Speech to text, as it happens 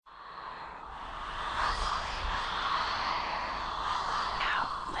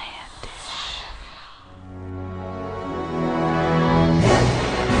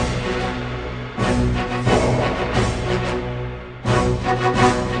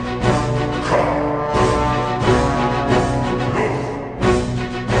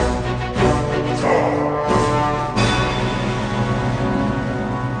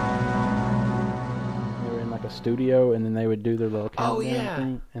studio, and then they would do their little countdown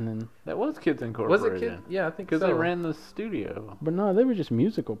thing, and then that was Kids Incorporated. Was it Kids? Yeah, I think because they ran the studio. But no, they were just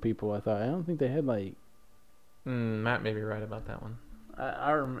musical people. I thought. I don't think they had like. Matt may be right about that one.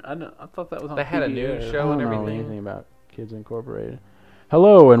 I thought that was on They had a PBS. news I show don't and know everything. anything about Kids Incorporated.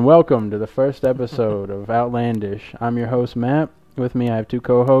 Hello and welcome to the first episode of Outlandish. I'm your host Matt. With me, I have two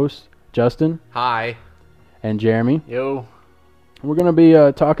co-hosts, Justin Hi. and Jeremy. Yo. We're going to be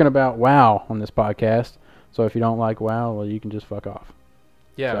talking about WoW on this podcast. So if you don't like WoW, well, you can just fuck off.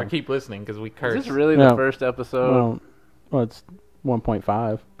 Yeah, So- or keep listening because we curse. Is this really No. the first episode? Well, it's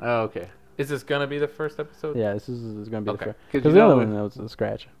 1.5. Oh, okay. Is this gonna be the first episode? Yeah, this is going to be Okay. the first. 'Cause Because you the know other one was a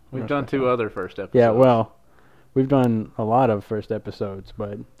scratch. We've done two other first episodes. Yeah, well, we've done a lot of first episodes,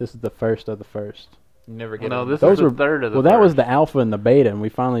 but this is the first of the first. You never get. No, it. this Those is the were- third of the Well, that was first. the alpha and the beta, and we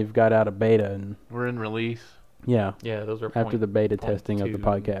finally got out of beta, and We're in release. yeah, Yeah, those are after the beta testing of the 0.2.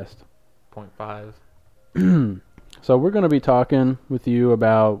 podcast. 0.5. So we're going to be talking with you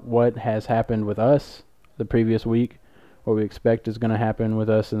about what has happened with us the previous week, what we expect is going to happen with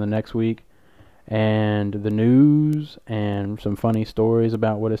us in the next week, and the news, and some funny stories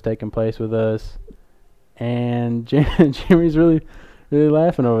about what has taken place with us. And Jeremy's really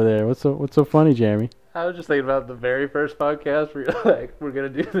laughing over there. What's so funny, Jeremy? I was just thinking about the very first podcast where you're like, we're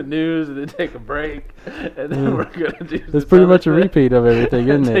going to do the news and then take a break. And then we're going to do It's this pretty other much a thing repeat of everything,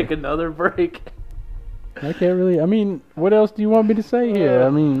 and isn't take it? another break. I can't really. I mean, what else do you want me to say here? I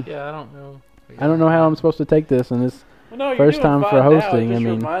mean, Yeah, I don't know. I don't know how I'm supposed to take this, and this. Well, no, you're First doing time for fine now. hosting, It I just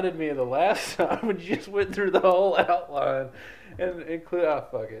mean- reminded me of the last time when you just went through the whole outline and include. Oh,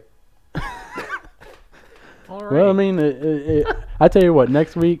 fuck it. All right. Well, I mean, I tell you what.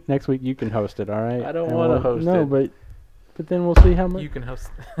 Next week you can host it. All right. I don't And wanna we'll- host no, it. but then we'll see how much you can host.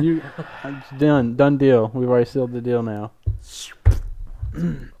 you. It's done deal. We've already sealed the deal now.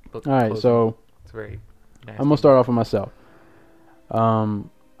 All right, so It's very. Nasty. I'm gonna start off with myself.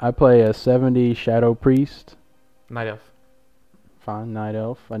 I play a 70 Shadow Priest, Night Elf. fine night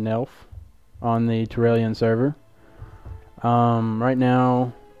elf, an elf, on the Terralian server. Right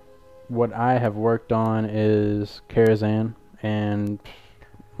now, what I have worked on is Karazhan and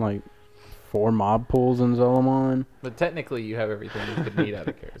like 4 mob pools in Zolomon. But technically, you have everything you could need out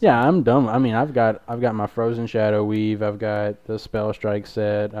of Karazhan. Yeah, I'm dumb. I mean, I've got my Frozen Shadow Weave. I've got the Spell Strike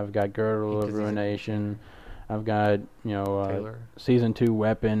set. I've got Girdle of Because he's a- Ruination. I've got Taylor. Season 2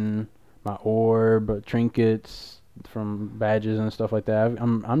 weapon, my orb, trinkets from badges and stuff like that.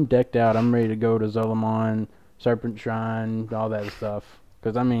 I'm decked out. I'm ready to go to Zolomon, Serpent Shrine, all that stuff.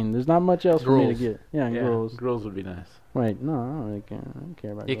 Because, I mean, there's not much else for me to Gruul's. get. Yeah, and Gruul's. Gruul's would be nice. Wait, no, I don't really care. I don't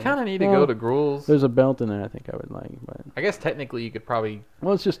care about You Gruul's. kind of need to Well, go to Gruul's. There's a belt in there I think I would like. But I guess technically you could probably.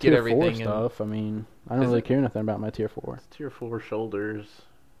 well, it's just Get tier 4 everything in- stuff. I mean, I don't Is really it? care nothing about my tier 4. It's tier 4 shoulders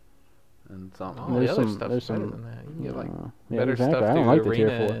and something. Oh, There's the other some- stuff's there's better some- than that. You can get like yeah, better exactly. stuff I don't through like the tier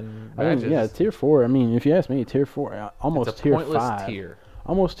arena 4. and I think, badges. yeah, tier 4. I mean, if you ask me, tier 4, almost It's a tier pointless 5. tier.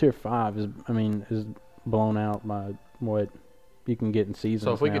 Almost tier 5 is blown out by what you can get in seasons.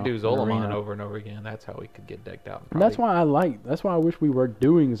 So if we could now do in Zolomon arena. over and over again, that's how we could get decked out. And that's why I wish we were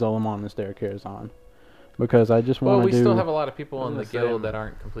doing Zolomon instead of Karazhan. Because I just Well, want we to do. still have a lot of people in the the guild same. that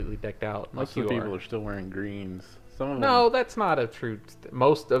aren't completely decked out. Most like of the you people are. are still wearing greens. Some of them. No, that's not a true.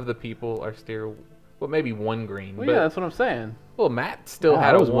 Most of the people are still. Well, maybe one green. Well, but, yeah, that's what I'm saying. well, Matt still Yeah,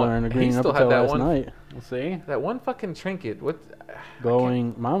 had I a was one. wearing a He green up still had until that last one. night. We'll see. That one fucking trinket. What?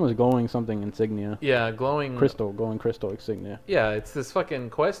 Mine was glowing something insignia. Yeah, glowing Glowing crystal insignia. Yeah, it's this fucking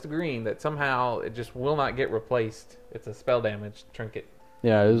quest green that somehow it just will not get replaced. It's a spell damage trinket.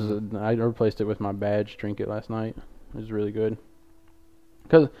 Yeah, I replaced it with my badge trinket last night. It was really good.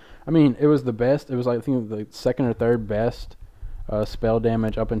 Because, I mean, it was the best. It was, like, I think, the second or third best spell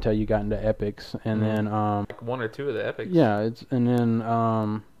damage up until you got into epics. And then, Like one or two of the epics. yeah, and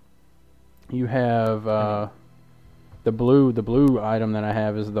then you have the blue item that I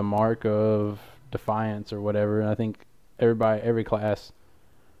have is the Mark of Defiance or whatever. And I think every class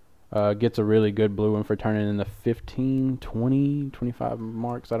gets a really good blue one for turning in the 15, 20, 25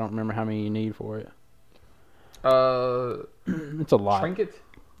 marks. I don't remember how many you need for it. It's a lot. Trinket.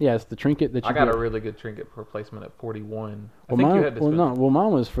 Yeah, it's the trinket that you I got get. a really good trinket replacement at 41. I Well, think mine, you had to well, spend. no, well,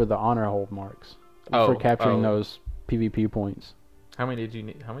 mine was for the honor hold marks. For capturing those PvP points. How many did you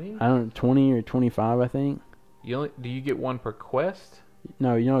need? How many? I don't 20 or 25, I think. Do you get one per quest?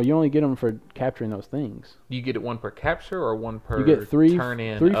 No, you only get them for capturing those things. Do you get it one per capture or one per You get three turn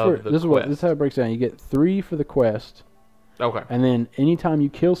in for of the this quest? is how it breaks down. You get 3 for the quest, Okay. and then anytime you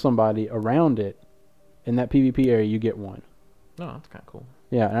kill somebody around it in that PvP area, you get 1. No, that's kind of cool.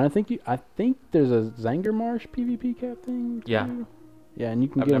 Yeah, and I think there's a Zangarmarsh PvP cap thing. Yeah. too. Yeah, and you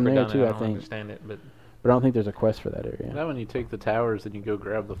can I've get them never there done too. it. I I don't think. understand it, but But I don't think there's a quest for that area. Now when you take the towers and you go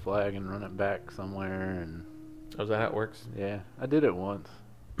grab the flag and run it back somewhere, and Oh, is that how it works? yeah, I did it once.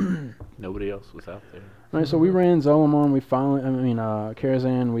 Nobody else was out there. All right, so we ran Zolomon.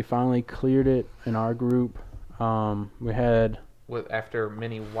 Karazhan. We finally cleared it in our group. We had After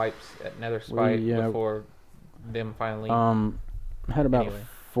many wipes at Nether Spite before them finally. had about Anyway.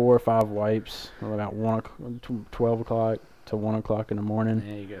 4 or 5 wipes, about 12 o'clock to 1 o'clock in the morning.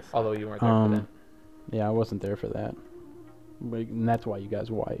 Yeah, you guys. Although you weren't there for that. Yeah, I wasn't there for that. And that's why you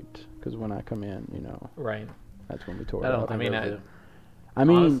guys wiped, because when I come in, Right. that's when we tore I it don't up. think mean, that was I- it. I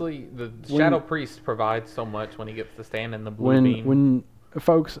mean, honestly, the Shadow Priest provides so much when he gets to stand in the blue beam. when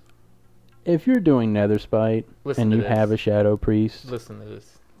folks, if you're doing Nether Spite Listen and to you this. have a Shadow Priest, Listen to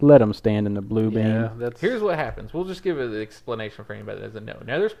this. let them stand in the blue Yeah, beam. that's Here's what happens. We'll just give an explanation for anybody that doesn't know.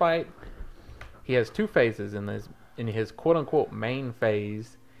 Nether Spite, he has 2 phases in his quote unquote main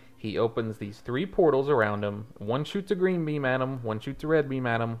phase. He opens these 3 portals around him. One shoots a green beam at him, one shoots a red beam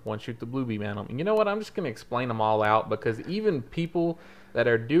at him, one shoots a blue beam at him. And you know what? I'm just going to explain them all out, because even people that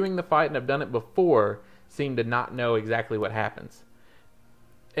are doing the fight and have done it before seem to not know exactly what happens.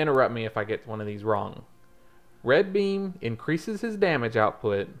 Interrupt me if I get one of these wrong. Red beam increases his damage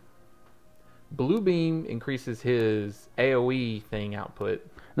output. Blue beam increases his AoE thing output.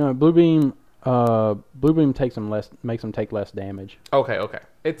 No, blue beam makes him take less damage. Okay.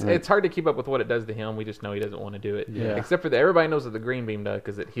 It's Right. it's hard to keep up with what it does to him. We just know he doesn't want to do it. Yeah. Except for that, everybody knows what the green beam does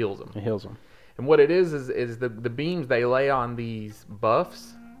because it heals him. It heals him. And what it is the beams they lay on these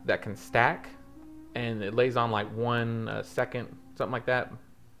buffs that can stack, and it lays on like 1 second, something like that.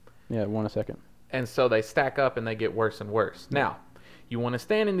 Yeah, 1 second. And so they stack up and they get worse and worse. Now, you want to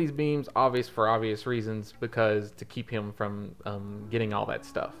stand in these beams, for obvious reasons, because to keep him from getting all that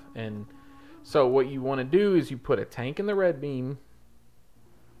stuff. And so what you want to do is you put a tank in the red beam,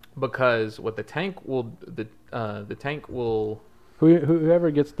 because what the tank will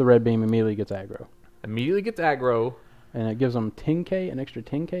Whoever gets the red beam immediately gets aggro. immediately gets aggro. And it gives them 10k, an extra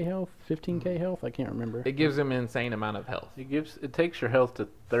 10k health, 15k health. I can't remember. It gives him an insane amount of health. it takes your health to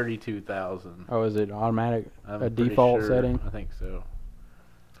 32,000. Oh, is it automatic? I'm A pretty default sure. setting? I think so.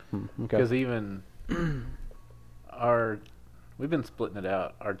 Okay. Because even we've been splitting it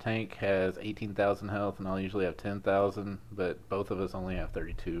out. Our tank has 18,000 health, and I'll usually have 10,000. But both of us only have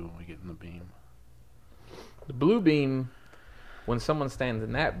 32 when we get in the beam. The blue beam, when someone stands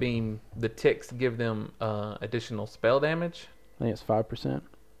in that beam, the ticks give them additional spell damage, I think it's 5%,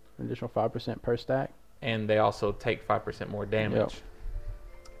 additional 5% per stack. and they also take 5% more damage.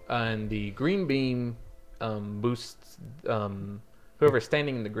 And the green beam boosts whoever's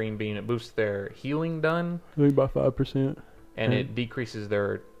standing in the green beam. It boosts their healing done, I think by 5%. and it decreases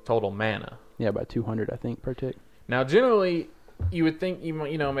their total mana. Yeah, by 200, I think, per tick. Now, generally, you would think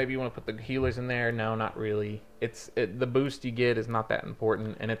maybe you want to put the healers in there. No, not really. The boost you get is not that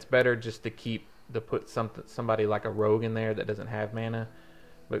important, and it's better just to put somebody like a rogue in there that doesn't have mana,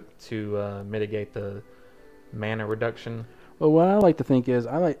 but to mitigate the mana reduction. Well, what I like to think is,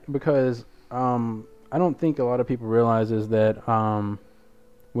 because I don't think a lot of people realize is that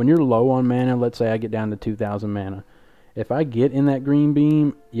when you're low on mana, let's say I get down to 2,000 mana, if I get in that green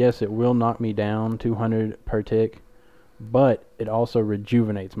beam, yes, it will knock me down 200 per tick, but it also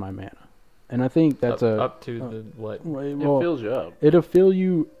rejuvenates my mana. And I think that's up to the what? well, It fills you up.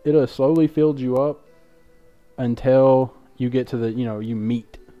 It'll slowly fill you up until you get to the, you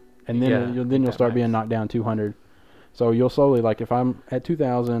meet, and then you'll start being knocked down 200. So you'll slowly, like if I'm at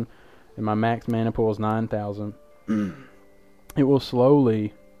 2,000 and my max mana pool is 9,000, it will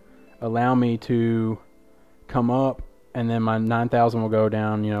slowly allow me to come up, and then my 9,000 will go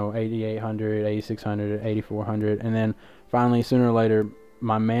down, 8,800, 8,600, 8,400, and then finally, sooner or later,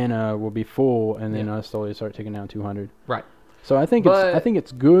 my mana will be full, and then I slowly start taking down 200. Right. So I think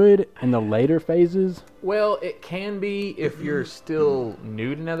it's good in the later phases. Well, it can be if you're still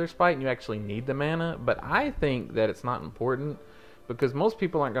new to Nether Spite and you actually need the mana, but I think that it's not important because most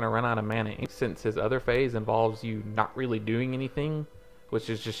people aren't going to run out of mana since his other phase involves you not really doing anything, which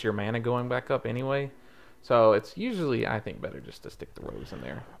is just your mana going back up anyway. So it's usually, I think, better just to stick the rogues in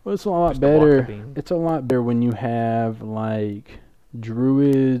there. Well, it's a lot Just to block the better. beam. It's a lot better when you have like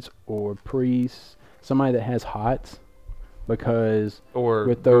druids or priests, somebody that has hots, because Or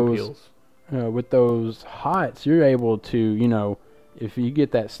with group those- heals. with those hots, you're able to, if you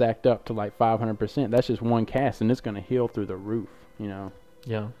get that stacked up to like 500%, that's just one cast, and it's going to heal through the roof.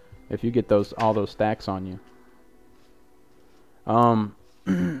 Yeah. If you get all those stacks on you.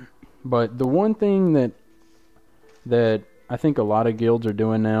 But the one thing that I think a lot of guilds are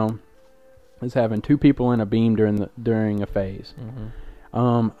doing now is having 2 people in a beam during a phase. Mm-hmm.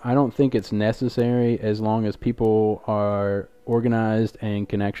 I don't think it's necessary as long as people are organized and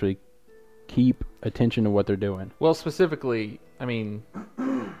can actually keep attention to what they're doing. Well, specifically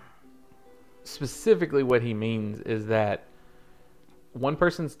what he means is that one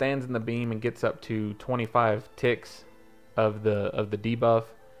person stands in the beam and gets up to 25 ticks of the debuff,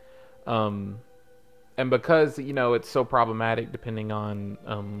 and because it's so problematic depending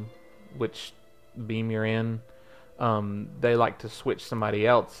on which beam you're in, they like to switch somebody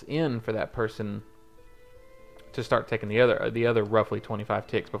else in for that person to start taking the other roughly 25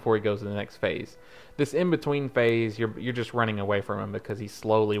 ticks before he goes to the next phase. This in between phase, you're just running away from him because he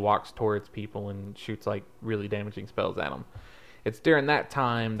slowly walks towards people and shoots like really damaging spells at them. It's during that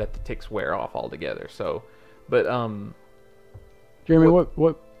time that the ticks wear off altogether. So, but Jeremy,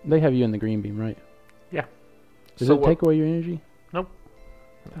 what they have you in the green beam, right? Yeah. Does it take away your energy? Nope.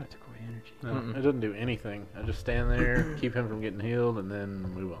 I thought it took away energy. No, it doesn't do anything. I just stand there, keep him from getting healed, and then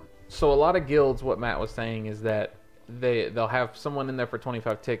move on. So a lot of guilds, what Matt was saying is that they'll have someone in there for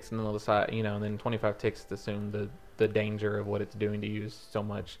 25 ticks, and then they'll decide, and then 25 ticks to assume the danger of what it's doing to use so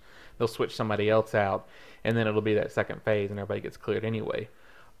much. They'll switch somebody else out, and then it'll be that second phase, and everybody gets cleared anyway.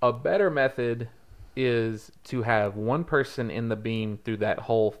 A better method is to have one person in the beam through that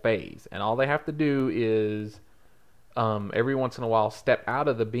whole phase, and all they have to do is every once in a while step out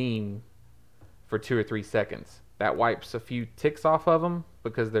of the beam for 2 or 3 seconds. That wipes a few ticks off of them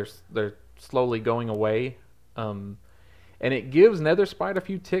because they're slowly going away, and it gives Netherspite a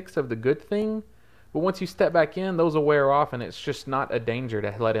few ticks of the good thing. But once you step back in, those will wear off, and it's just not a danger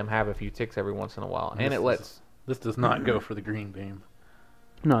to let him have a few ticks every once in a while. And this does not go for the green beam.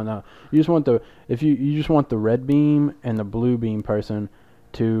 No. You just want you just want the red beam and the blue beam person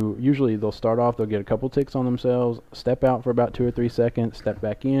to, usually they'll start off, they'll get a couple ticks on themselves, step out for about 2 or 3 seconds, step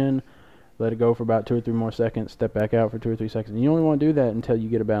back in, let it go for about 2 or 3 more seconds, step back out for 2 or 3 seconds. And you only want to do that until you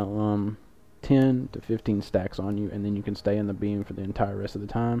get about 10 to 15 stacks on you, and then you can stay in the beam for the entire rest of the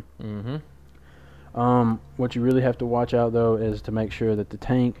time. Mm-hmm. What you really have to watch out, though, is to make sure that the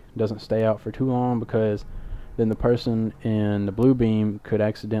tank doesn't stay out for too long, because then the person in the blue beam could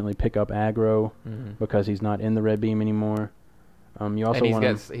accidentally pick up aggro because he's not in the red beam anymore. You also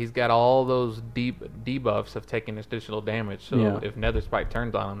he's got all those debuffs of taking additional damage. So if Netherspite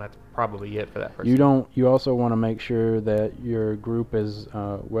turns on him, that's probably it for that person. You also want to make sure that your group is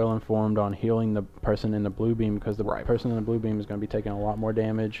well informed on healing the person in the blue beam, because the person in the blue beam is going to be taking a lot more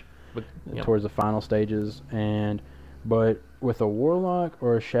damage towards the final stages. But with a warlock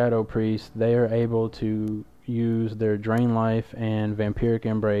or a shadow priest, they are able to use their drain life and vampiric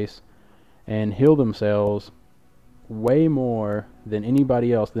embrace and heal themselves way more than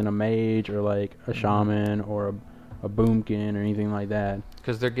anybody else, than a mage or like a shaman or a boomkin or anything like that,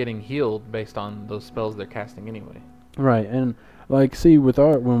 because they're getting healed based on those spells they're casting anyway. Right. And like, see,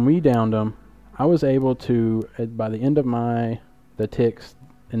 when we downed them, I was able to, by the end of the ticks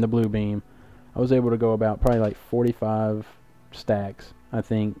in the blue beam, I was able to go about probably like 45 stacks, I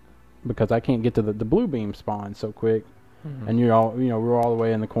think, because I can't get to the blue beam spawn so quick, and we're all the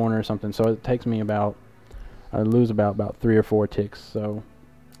way in the corner or something, so it takes me I lose about 3 or 4 ticks. So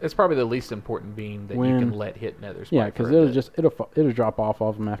it's probably the least important beam that you can let hit Netherspite. Yeah, because it'll drop off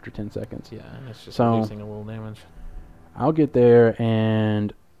of them after 10 seconds. Yeah, and it's just reducing a little damage. I'll get there,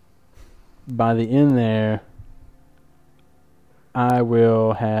 and by the end there, I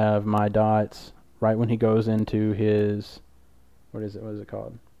will have my dots right when he goes into his what is it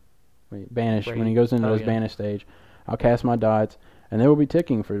called? Banish. When he goes into his banish stage, I'll cast my dots, and they will be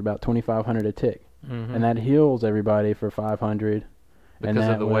ticking for about 2,500 a tick. And that heals everybody for 500 because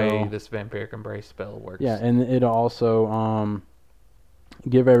of the way this Vampiric Embrace spell works. Yeah, and it'll also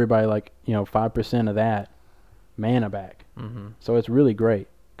give everybody 5% of that mana back. So it's really great,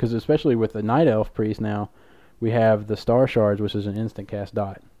 because especially with the Night Elf Priest now, we have the Star Shards, which is an instant cast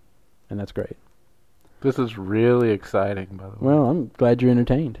dot, and that's great. This is really exciting, by the way. Well, I'm glad you're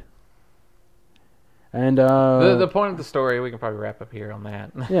entertained. And the point of the story, we can probably wrap up here on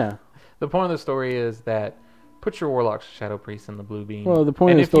that. Yeah. The point of the story is that put your Warlocks Shadow Priest in the blue beam. Well, the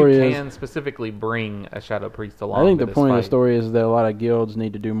point of the story is, if you can specifically bring a Shadow Priest along. I think the point of the story is that a lot of guilds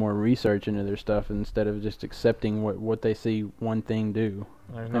need to do more research into their stuff instead of just accepting what they see one thing do.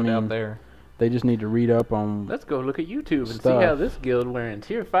 There's no doubt there. They just need to read up on. Let's go look at YouTube and stuff. see how this guild wearing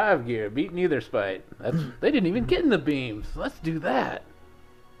tier 5 gear beat Netherspite. They didn't even get in the beams. Let's do that.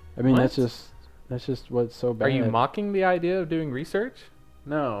 I mean, that's just what's so bad. Are you mocking the idea of doing research?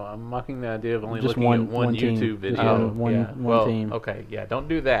 No, I'm mocking the idea of only just looking at one YouTube team. video. One team. Okay, yeah, don't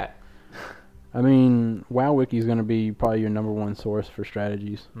do that. I mean, WoW Wiki is going to be probably your number one source for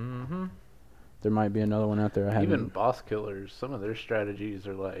strategies. there might be another one out there. I haven't. Even boss killers, some of their strategies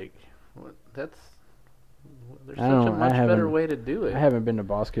are like, there's I such a don't- I much better haven't- way to do it. I haven't been to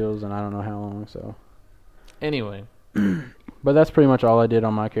boss kills in I don't know how long. So, Anyway, but that's pretty much all I did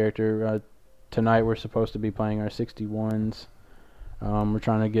on my character. Tonight we're supposed to be playing our 61s. We're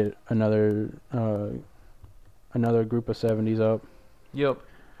trying to get another group of 70s up. yep.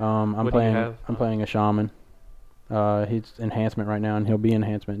 I'm What do you playing. have? I'm playing a shaman. He's enhancement right now, and he'll be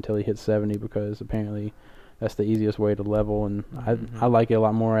enhancement until he hits 70 because apparently that's the easiest way to level. And I like it a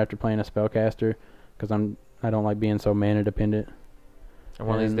lot more after playing a spellcaster because I don't like being so mana dependent. And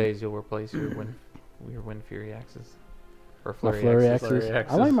one of these And- days you'll replace your Wind Fury axes. Or My Flurry flurry axes. axes. Flurry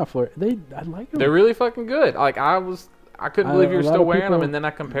I like axes. my flurry. I like them. They're really fucking good. Like I couldn't believe you were a lot still of wearing them, people- and then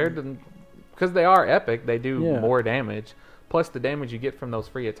I compared them because they are epic. They do Yeah. more damage, plus the damage you get from those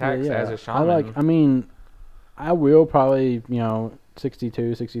free attacks as a I shaman. I will probably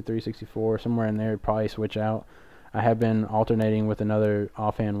 62, 63, 64 somewhere in there probably switch out. I have been alternating with another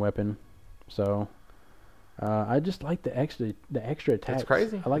offhand weapon, so. I just like the extra attacks. It's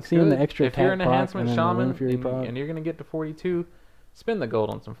crazy. I like It's seeing good. the extra If attack you're an proc enhancement and then the shaman Wind Fury proc. and you're gonna get to 42, spend the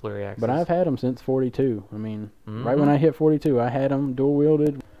gold on some Flurry axes. But I've had them since 42. I mean, right Mhm. when I hit 42, I had them dual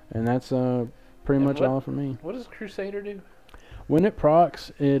wielded, and that's pretty And much what- all for me. What does Crusader do? When it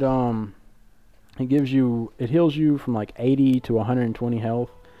procs, it heals you from like 80 to 120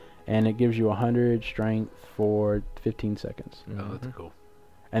 health, and it gives you 100 strength for 15 seconds. Oh, that's Mhm. cool.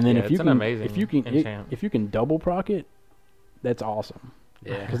 And then Yeah, if you it's an can amazing enchant. if you can double proc it, that's awesome.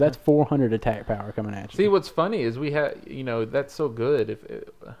 Yeah. Because that's 400 attack power coming at you. See, what's funny is we have, that's so good.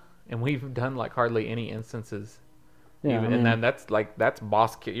 And we've done like hardly any instances. yeah, Even, I mean, and then that's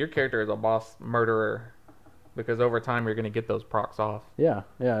boss. Your character is a boss murderer, because over time you're gonna get those procs off. yeah.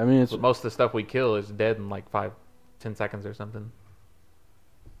 I mean, it's But most of the stuff we kill is dead in like 5-10 seconds or something.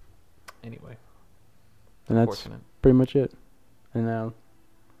 Anyway, and that's unfortunate. pretty much it. And now,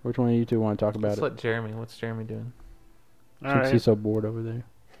 which one of you two want to talk about Let's it? let Jeremy. What's Jeremy doing? All Since he's right. so bored over there.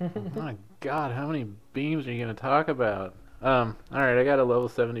 My God, how many beams are you gonna talk about? All right, I got a level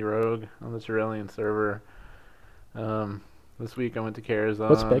 70 rogue on the Turellian server. This week I went to Karazhan.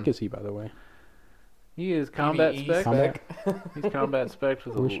 What spec is he, by the way? He is combat PvE spec. Combat? He's combat spec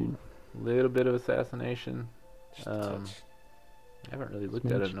with Course a you- little bit of assassination. Just a Um, touch. I haven't really looked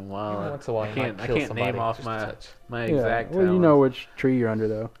at it in a while. Every once in a while, I you can't. might I kill can't somebody, name off just a touch. my Yeah, exact. well, you know which tree you're under,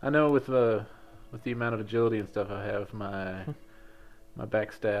 though. I know with the amount of agility and stuff I have, my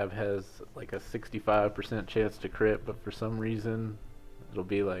backstab has like a 65% chance to crit, but for some reason it'll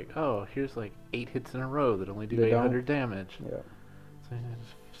be like, oh, here's like 8 hits in a row that only do They don't. 800 damage. Yeah. So,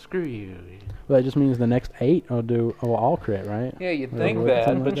 screw you. Well, that just means the next 8 will all crit, right? Yeah, you'd Or think what- that,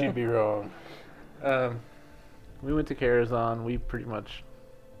 something but like you'd be wrong. We went to Karazhan. We pretty much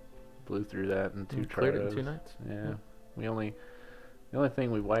blew through that in 2 Cleared it in tries. 2 nights. Yeah. The only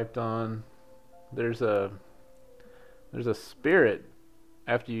thing we wiped on, there's a spirit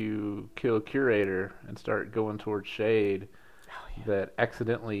after you kill Curator and start going towards Shade that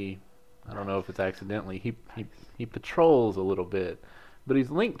accidentally, I don't know if it's accidentally, he patrols a little bit, but he's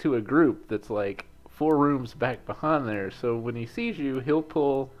linked to a group that's like 4 rooms back behind there. So when he sees you, he'll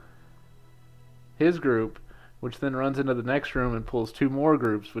pull his group, which then runs into the next room and pulls 2 more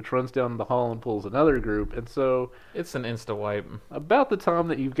groups, which runs down the hall and pulls another group. And so It's an insta wipe. about the time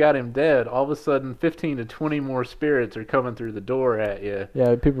that you've got him dead, all of a sudden 15 to 20 more spirits are coming through the door at you.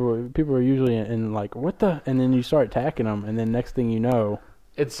 Yeah, people are usually in like, what the? And then you start attacking them, and then next thing you know,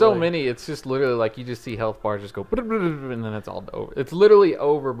 It's so Like- many. It's just literally like you just see health bars just go, and then it's all over. It's literally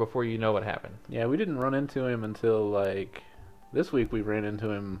over before you know what happened. Yeah, we didn't run into him until like this week. We ran into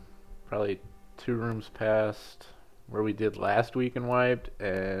him probably 2 rooms past where we did last week and wiped,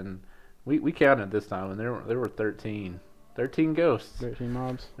 and we counted this time, and there were 13 ghosts. 13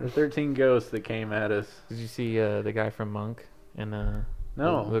 mobs. There were 13 ghosts that came at us. Did you see the guy from Monk and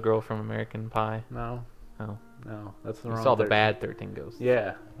No, the girl from American Pie? no, Oh, no, that's the you wrong. saw the 13. bad 13 ghosts.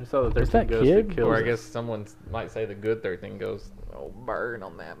 Yeah, we saw the 13 Is that ghosts kid? that killed Or I us. guess someone might say the good 13 ghosts. Oh, burn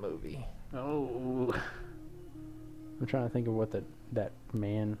on that movie. Oh, I'm trying to think of what that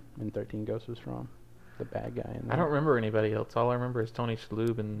man in 13 Ghosts was from. The bad guy in there. I don't remember anybody else. All I remember is Tony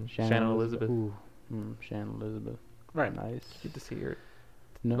Shalhoub and Shannon Elizabeth. Ooh, Shannon Elizabeth. right. Nice. Good to see her.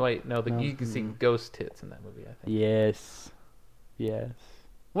 No. Wait, no, No. you can see Mm-mm. ghost tits in that movie, I think. Yes. Yes.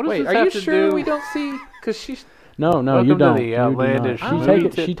 What does Wait, this are have you to sure do? we don't see? Because she's. No, you Welcome to don't. the You do not. Outlandish She, Movie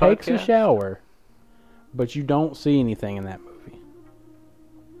take, Tip she takes a Podcast. shower, but you don't see anything in that movie.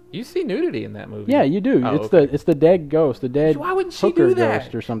 You see nudity in that movie. Yeah, you do. Oh, it's okay. the dead ghost, the dead Why wouldn't she hooker do that?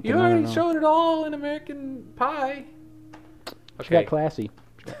 ghost or something. You I don't already know. showed it all in American Pie. She got classy.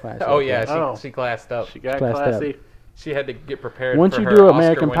 Classy Oh up yeah, there. she classed up. She got Classed up. classy. She had to get prepared. Once for you her do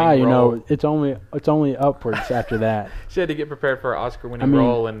American Pie, Oscar-winning you role. know it's only upwards after that. She had to get prepared for her Oscar-winning I mean-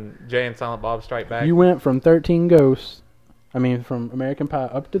 role in Jay and Silent Bob Strike Back. You went from 13 Ghosts, from American Pie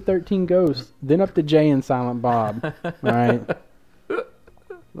up to 13 Ghosts, then up to Jay and Silent Bob. All right.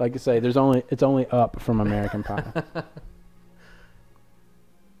 Like I say, it's only up from American Pie.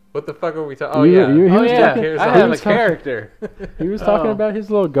 What the fuck are we talking? Oh You- yeah. you- he Oh was yeah, talking- I he have a was talking- character. He was talking Oh. about his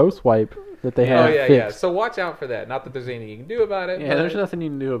little ghost wipe that they Oh have yeah, fixed. yeah. So watch out for that. Not that there's anything you can do about it. Yeah, but there's nothing you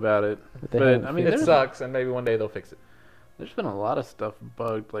can do about it. That they But haven't I mean, It there's sucks, and maybe one day they'll fix it. There's been a lot of stuff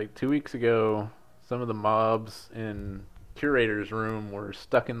bugged. Like 2 weeks ago, some of the mobs in Curator's room were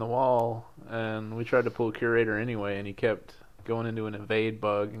stuck in the wall, and we tried to pull Curator anyway, and he kept going into an evade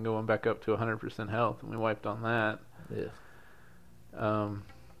bug and going back up to 100% health, and we wiped on that.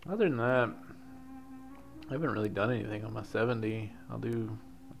 Other than that, I haven't really done anything on my 70. I'll do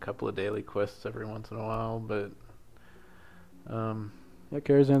a couple of daily quests every once in a while, but Yeah,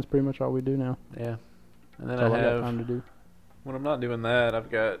 Caravan's pretty much all we do now. yeah. And then That's all I I got have, time to do. when I'm not doing that, I've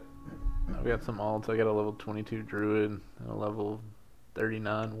got some alts. I got a level 22 druid and a level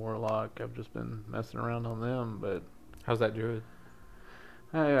 39 warlock. I've just been messing around on them, but How's that druid?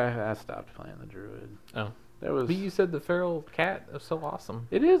 I stopped playing the druid. Oh. There was But you said the feral cat was so awesome.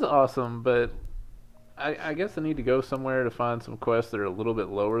 It is awesome, but I guess I need to go somewhere to find some quests that are a little bit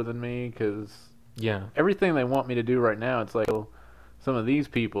lower than me, because Yeah. everything they want me to do right now, it's like, well, some of these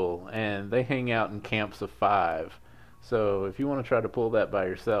people, and they hang out in camps of 5. So if you want to try to pull that by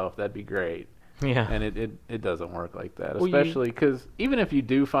yourself, that'd be great. Yeah. And it doesn't work like that, Well, especially because even if you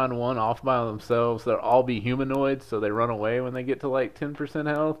do find one off by themselves, they'll all be humanoids, so they run away when they get to like 10%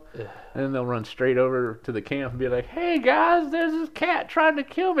 health, Ugh. and then they'll run straight over to the camp and be like, "Hey guys, there's this cat trying to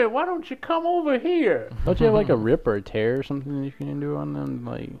kill me. Why don't you come over here?" Don't you have like a rip or a tear or something that you can do on them?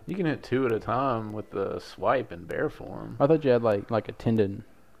 Like You can hit 2 at a time with the swipe in bear form. I thought you had like a tendon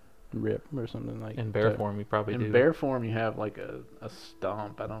rip or something like. In bear that. form, you probably do. In bear form, you have like a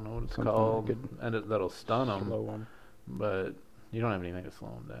stomp. I don't know what it's Something called, that could and that'll stun them. Slow 'em. But you don't have anything to slow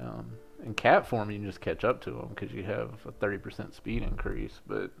them down. In cat form, you can just catch up to them because you have a 30% speed increase.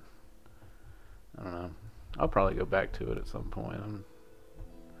 But I don't know. I'll probably go back to it at some point.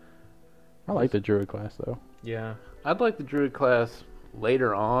 I like the druid class though. Yeah. I'd like the druid class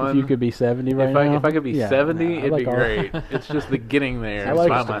later on. If you could be 70 right now. if I could be yeah, 70, nah, I it'd like be all- great. It's just the getting there I like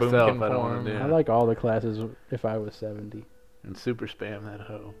by just the myself. boomkin I don't form. want to do. I like all the classes if I was 70. And super spam that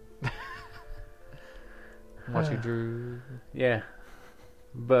hoe. Watch you drew. Yeah,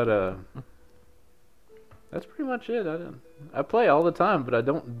 but that's pretty much it. I play all the time, but I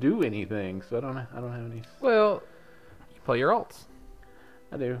don't do anything, so I don't have any. Well, you play your alts.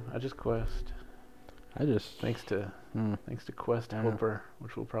 I do. I just quest. I just Thanks to Quest Yeah. Helper,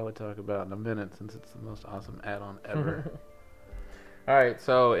 which we'll probably talk about in a minute, since it's the most awesome add-on ever. All right,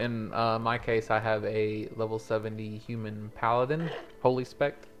 so in my case, I have a level 70 human paladin, holy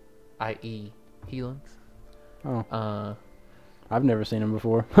spec, i.e. healings. oh, I've never seen him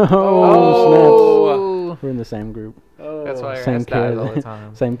before. Oh, snaps. We're in the same group. Oh, that's why your Same ass dies care. all the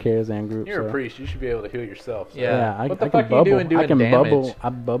time. Same Karazhan group. you're so. a priest. You should be able to heal yourself. So. Yeah. I, What the I fuck can you bubble. doing I can damage? bubble. I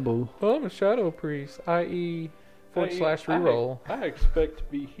bubble. Well, I'm a shadow priest, i.e. / reroll. I expect to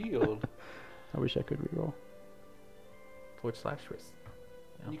be healed. I wish I could reroll. / risk.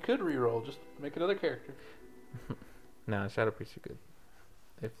 You could reroll. Just make another character. No, shadow priests are good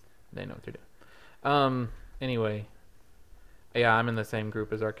if they know what they're doing. Anyway, yeah, I'm in the same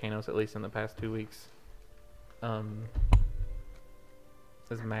group as Arcanos, at least in the past 2 weeks.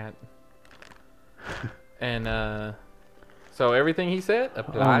 As Matt. And so everything he said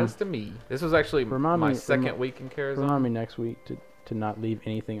applies to me. This was actually Remind my me- second week in Karazhan. Remind me next week to not leave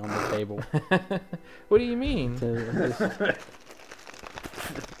anything on the table. What do you mean? to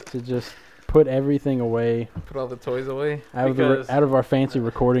just put everything away Put all the toys away? Because- out of our fancy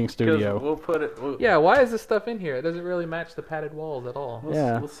recording 'Cause studio. we'll put it. Yeah, why is this stuff in here? It doesn't really match the padded walls at all.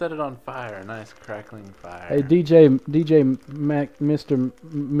 Yeah. We'll set it on fire. A nice crackling fire. Hey DJ Mac, Mr.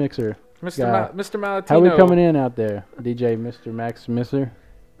 Mixer, Mr. Yeah. Mr. Malatino. how we coming in out there? DJ Mr. Max Mixer,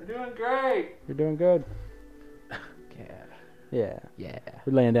 We're doing great. you're doing good. Yeah. Yeah, Yeah.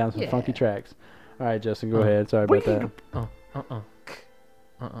 we're laying down some Yeah. funky tracks. All right, Justin, go ahead. Sorry about that.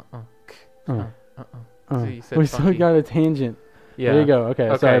 So you said We still funky. got a tangent. Yeah. There you go.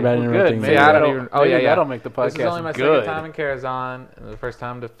 Okay, sorry about Well, interrupting. good. you. See, I don't even- oh, maybe yeah, yeah. That'll make the podcast This is only my good. second time in Karazhan, and the first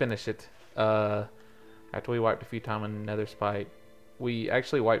time to finish it. After we wiped a few times in Nether Spite, we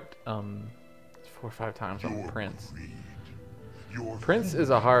actually wiped 4 or 5 times on Prince. Prince is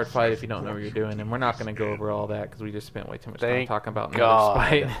a hard fight if you don't know what you're doing, and we're not going to go over all that because we just spent way too much time Thank talking about God.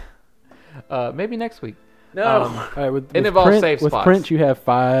 another fight. Maybe next week. No. All right, with It involves Prince, safe with spots. Prince, you have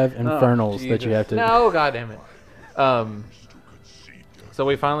 5 infernals that Jesus. you have to. No, God damn it. So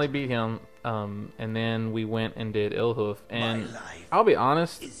we finally beat him, and then we went and did Ilhoof. And I'll be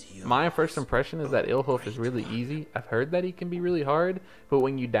honest, my first impression is that Ilhoof is really easy. I've heard that he can be really hard, but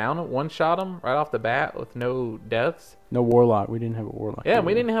when you one-shot him right off the bat with no deaths. No warlock. We didn't have a warlock. Yeah, did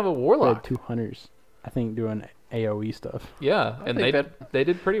we didn't have a We had warlock. 2 hunters. I think doing AOE stuff. Yeah, and think they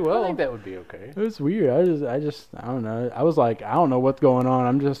did pretty I well. think that would be okay. It was weird. I don't know. I was like, I don't know what's going on.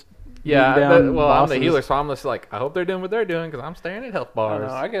 I'm just Yeah, beating down I'm the bosses. healer, so I'm just like, I hope they're doing what they're doing because I'm staring at health I bars. don't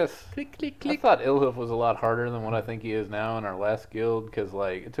know. I guess Click, click, I click. thought Ilhoof was a lot harder than what I think he is now in our last guild because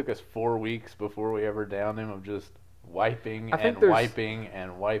like it took us 4 weeks before we ever downed him of just wiping I think and there's- wiping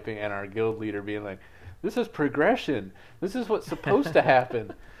and wiping, and our guild leader being like, "This is progression. This is what's supposed to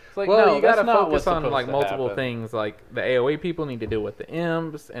happen." It's like, Well, no, you gotta that's not focus what's on supposed like to multiple happen. things. Like the AOE people need to deal with the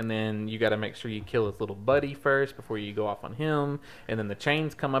imps, and then you got to make sure you kill his little buddy first before you go off on him. And then the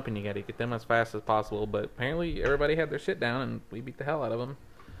chains come up, and you got to get them as fast as possible. But apparently, everybody had their shit down, and we beat the hell out of him.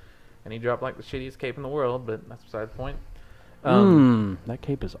 And he dropped like the shittiest cape in the world, but that's beside the point. That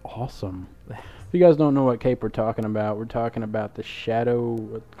cape is awesome. If you guys don't know what cape we're talking about the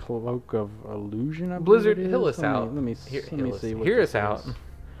Shadow Cloak of Illusion. I believe Blizzard, it is. heal us Let me- out. Let me see. What Hear this us out. is.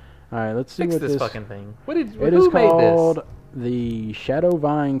 All right, let's see Fix what this this fucking thing. What It who is made called this? the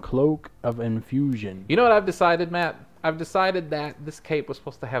Shadowvine Cloak of Infusion. You know what I've decided, Matt? I've decided that this cape was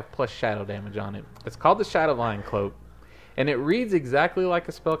supposed to have plus shadow damage on it. It's called the Shadowvine Cloak, and it reads exactly like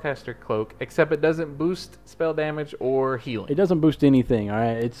a spellcaster cloak, except it doesn't boost spell damage or healing. It doesn't boost anything. All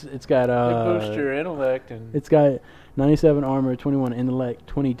right, it's got It boosts your intellect and it's got 97 armor, 21 intellect,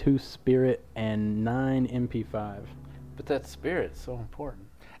 22 spirit, and 9 MP5. but that spirit's so important.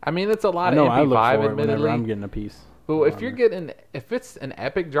 I mean, it's a lot I know of I look MP5, for it whenever admittedly. I'm getting a piece. But of if you're armor. if it's an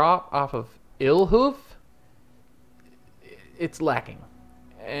epic drop off of Ilhoof, it's lacking,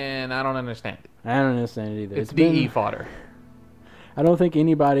 and I don't understand it. I don't understand it either. It's been- DE fodder. I don't think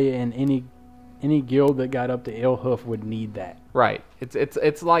anybody in any guild that got up to Ilhoof would need that. Right.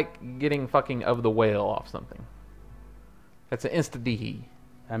 It's like getting fucking of the whale off something. That's an insta DE.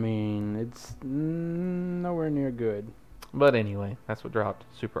 I mean, it's nowhere near good. But anyway, that's what dropped.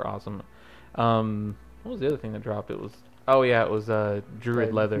 Super awesome. What was the other thing that dropped? It was druid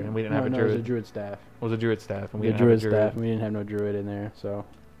Right. leather, and we didn't have a It was druid. a druid staff. It was a druid staff, and we The didn't druid have a druid. staff, and we didn't have no druid in there, so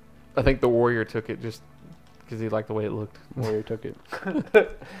I think the warrior took it just because he liked the way it looked. warrior took it.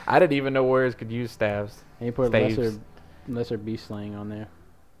 I didn't even know warriors could use staves. And he put Staves. lesser beast slaying on there.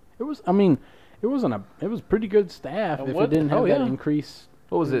 It was, I mean, it was pretty good staff And if what- it didn't have oh, that yeah. increase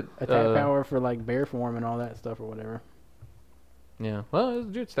What was it? attack power for like bear form and all that stuff or whatever. Yeah. Well, it was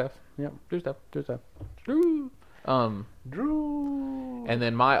druid staff. Yep, Druid staff. druid staff. Drew. Drew. And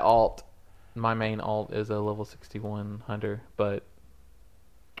then my main alt is a level 61 hunter, but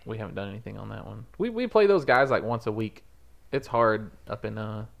we haven't done anything on that one. We play those guys like once a week. It's hard up in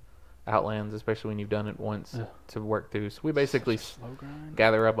Outlands, especially when you've done it once Ugh. to work through. So we basically Slow grind.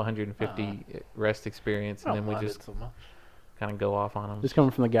 gather up 150 rest experience, and then we just so much. kind of go off on them. Just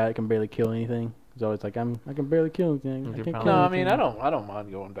coming from the guy that can barely kill anything. He's always like, I can barely kill anything. I You're can't probably- kill No, I mean anything." I don't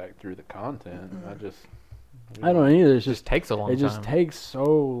mind going back through the content. I don't either. It's It just just takes a long it time. just takes so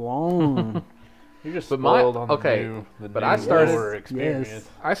long. You're just But my- spoiled on okay, the but new I started- lore experience.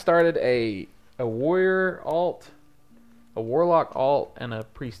 I started a warrior alt, a warlock alt, and a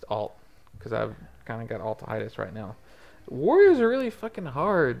priest alt because I've kind of got altitis right now. Warriors are really fucking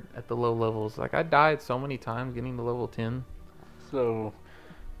hard at the low levels. Like I died so many times getting to level 10. So,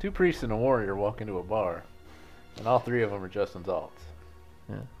 2 priests and a warrior walk into a bar, and all 3 of them are Justin's alts.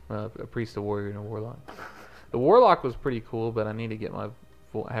 Yeah, a priest, a warrior, and a warlock. The warlock was pretty cool, but I need to get my.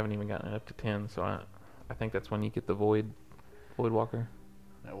 I haven't even gotten it up to 10, so I think that's when you get the void walker.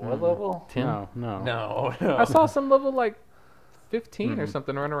 At what level? 10. No. No. I saw some level like 15 or Mm.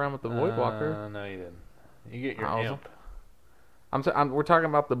 something run around with the void walker. No, you didn't. You get your Awesome. imp. We're talking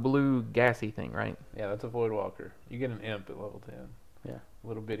about the blue gassy thing, right? Yeah, that's a void walker. You get an imp at level 10. Yeah.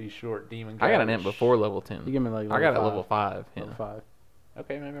 Little bitty short demon guy. I got an with imp before level 10. You give me like I got it five. level 5. Yeah. Level 5.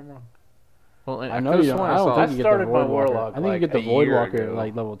 Okay, maybe I'm wrong. Well, I know could've you don't. sworn I don't saw- think I you get the started my void walker. warlock I think you like get the a void year walker at ago.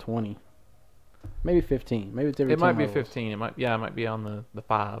 like level 20. Maybe 15. Maybe it's every It might 10 be levels. 15. It might be on the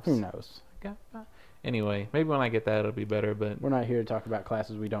 5s. Who knows? Anyway, maybe when I get that it'll be better. But We're not here to talk about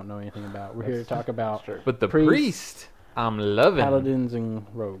classes we don't know anything about. We're here to talk about Sure. the Priest, priest I'm loving paladins and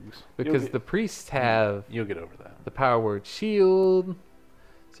rogues. because get- the priests have You'll get over that. the power word shield,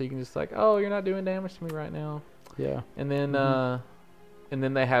 so you can just like, oh, you're not doing damage to me right now. Yeah. And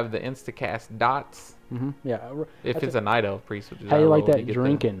then they have the Instacast dots. Yeah. If That's it's a night elf priest, which is How you like roll, that get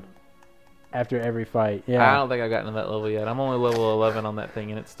drinking after every fight? I Yeah. don't think I've gotten to that level yet. I'm only level 11 on that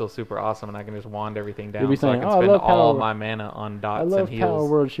thing, and it's still super awesome, and I can just wand everything down, You'll be so I saying, can "Oh, I spend love all Power- my mana on I dots love and Power heals.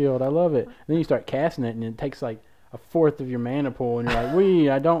 World Shield. I love it. And then you start casting it, and it takes like a fourth of your mana pool, and you're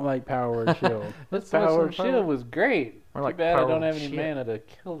like, I don't like Power Word Shield. This so much Power fun. Shield was great. Or Too like bad I Power don't have any Shit. mana to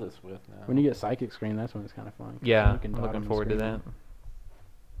kill this with now. When you get Psychic Screen, that's when it's kind of fun. 'cause Yeah, you can I'm dot looking 'em and forward to screen that. 'em.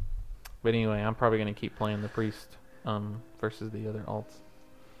 But anyway, I'm probably going to keep playing the priest versus the other alts.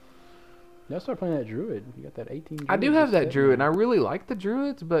 You gotta start playing that Druid. You got that 18 I do Druid have just that sitting druid, and I there. really like the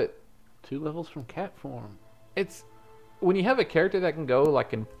druids, but 2 levels from cat form. it's when you have a character that can go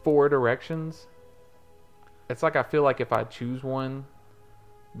like in 4 directions. It's like I feel like if I choose one,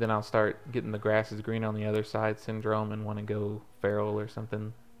 then I'll start getting the grass is green on the other side syndrome and want to go feral or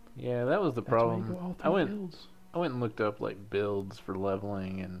something. Yeah, that was the That's why you problem. go all I three went builds. I went and looked up like builds for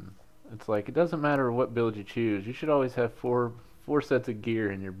leveling, and it's like it doesn't matter what build you choose. You should always have four sets of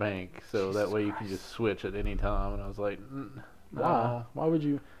gear in your bank, so that Jesus way you can Christ. just switch at any time. And I was like, Why? no. Why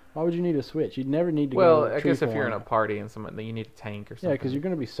would you need a switch? You'd never need to Well, go I tree guess if you're in a form. party and someone, then you need a tank or something. Yeah, because you're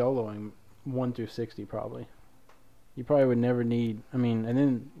going to be soloing 1 through 60 probably. You probably would never need, and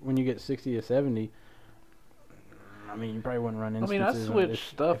then when you get 60 to 70, you probably wouldn't run I instances. mean, I on switch if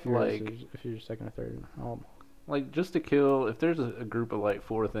stuff you're, like if you're second or third. like just to kill. If there's a group of like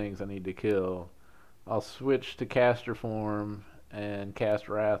 4 things I need to kill, I'll switch to caster form and cast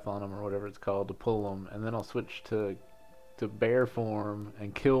wrath on them or whatever it's called to pull them, and then I'll switch to bear form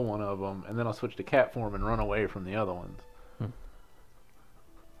and kill one of them, and then I'll switch to cat form and run away from the other ones.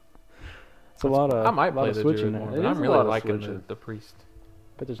 It's a lot of I might lot play of the switching druid there. more, It but is I'm a really lot of liking switching. the priest.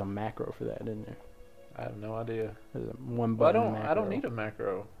 But there's a macro for that, isn't there? I have no idea. There's a one Well, button I don't need a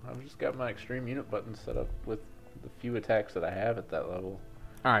macro. I've just got my extreme unit button set up with the few attacks that I have at that level.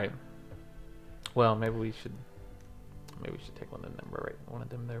 All right. Well, maybe we should take one of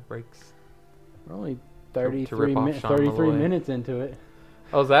them their breaks. We're only to rip 33, off Sean 33 Malloy. minutes into it.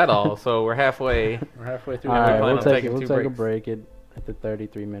 Oh, is that all? So we're halfway. We're halfway through. All we right, plan we'll on take taking two a breaks. break at the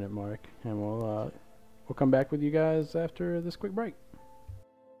 33-minute mark, and we'll come back with you guys after this quick break.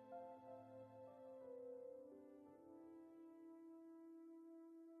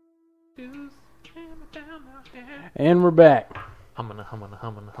 And we're back. Humming.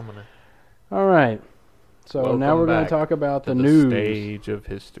 All right. So now Welcome we're going back to talk about the to news. stage of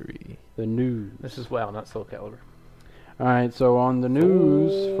history. The news. This is WoW, not Soul Calibur. All right. So on the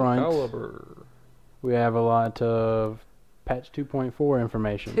news front, Caliber. we have a lot of patch 2.4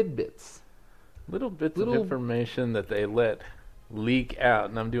 information. Tidbits. Little bits Little- of information that they let leak out,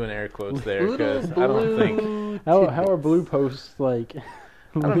 and I'm doing air quotes there Little because I don't think blue How are tidbits. blue posts like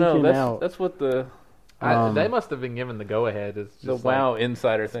I don't know. leaking That's out? that's what the They must have been given the go-ahead. It's just the like, WoW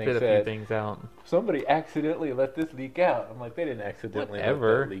insider spit thing a few said. things out. Somebody accidentally let this leak out. I'm like, they didn't accidentally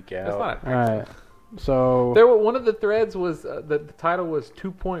Whatever. let that leak That's out. not. All right. So There were one of the threads was the title was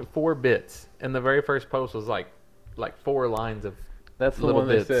 2.4 bits, and the very first post was like 4 lines of. That's the little one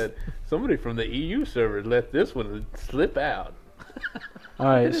bits. they said. Somebody from the EU server let this one slip out. all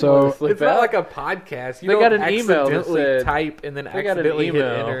right. didn't So wanna slip It's not out. like a podcast. You They don't got an email that accidentally said- type and then they got an accidentally hit email.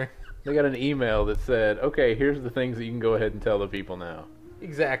 enter. They got an email that said, "Okay, here's the things that you can go ahead and tell the people now."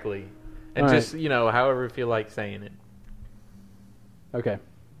 Exactly, and All just however you feel like saying it. okay.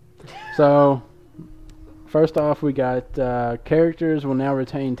 So first off, we got characters will now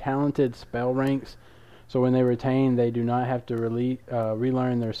retain talented spell ranks. So when they retain, they do not have to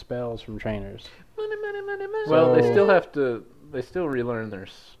relearn their spells from trainers. Money. Well, they So- still have to. They still relearn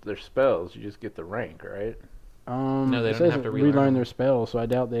their spells. You just get the rank, right? No, they it don't says have to relearn relearn them. their spells, so I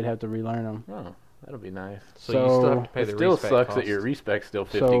doubt they'd have to relearn them. Oh, that'll be nice. So you still have to pay It the still respect sucks cost. that your respec's still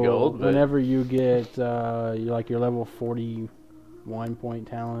 50 So gold, but whenever you get your level 41 point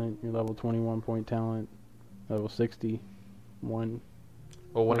talent, your level 21 point talent, level 61,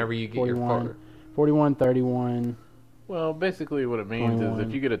 Or whenever you get your 41, 41, 31. well, basically what it means is 21.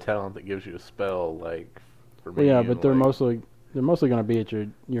 if you get a talent that gives you a spell, like for Well, me, yeah, but they're like, mostly going to be at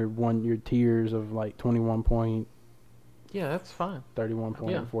your tiers of like 21 point, Yeah, that's fine. 31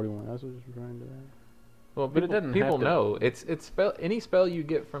 point, Yeah. and 41. That's what it's referring to. That. Well, But it people, doesn't people have to- know it's spell any spell you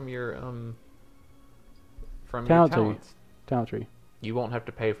get from your Talent your tree. talents. Talent tree. You won't have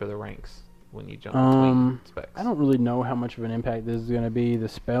to pay for the ranks when you jump Um, between specs. I don't really know how much of an impact this is going to be. The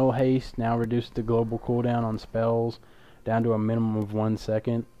spell haste now reduces the global cooldown on spells down to a minimum of 1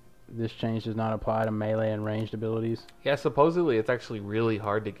 second. This change does not apply to melee and ranged abilities. Yeah, supposedly it's actually really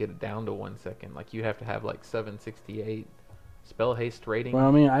hard to get it down to 1 second. Like you have to have like 768 spell haste rating. Well,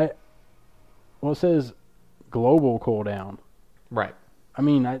 I mean, it says global cooldown. Right. I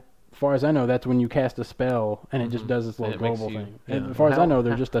mean, as far as I know, that's when you cast a spell and it just Mhm. does this And little it makes global you- thing. yeah. And as far as I How- know,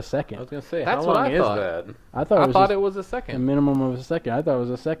 they're how- just a I second. was gonna say, That's how what long I is thought. that? I thought I it was thought just it was a a second. minimum of a second. I thought it was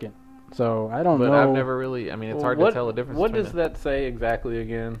a second. So I don't But know. I've never really. I mean, it's Well, hard what, to tell the difference. What between does that say exactly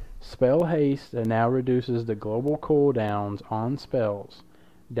again? Spell haste that now reduces the global cooldowns on spells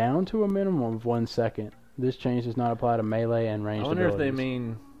down to a minimum of 1 second. This change does not apply to melee and I ranged wonder if abilities. they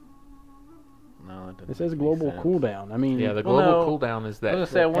mean. No, it doesn't. It says make global sense. cooldown. I mean, Yeah, the Well, global no, cooldown is I that. was gonna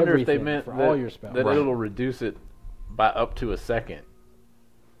say, I wonder if they everything, meant for that, all your spells. that Right. it'll reduce it by up to a second.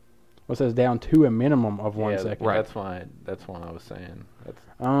 it says down to a minimum of 1 yeah, second. Right. That's why. That's why I was saying.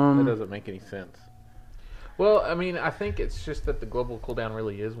 That Um, doesn't make any sense. Well, I mean, I think it's just that the global cooldown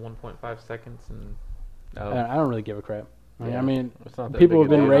really is 1.5 seconds, and No, I don't really give a crap. Yeah. I mean, it's not that people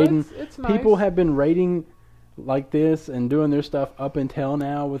big have a been deal. raiding. It's nice. People have been raiding like this and doing their stuff up until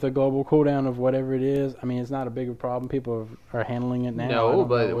now with a global cooldown of whatever it is. I mean, it's not a big problem. People are handling it now. I No, don't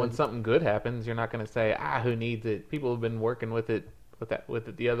but know when what- something good happens, you're not going to say, who needs it? People have been working with it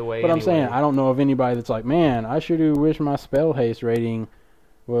the other way. But I'm anyway. saying I don't know of anybody that's like, man, I sure do wish my spell haste rating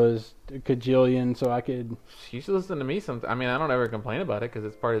was a cajillion so I could. You should listen to me sometimes. I mean, I don't ever complain about it because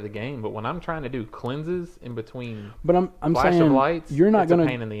it's part of the game. But when I'm trying to do cleanses in between, But I'm Flash of saying lights, you're not it's a gonna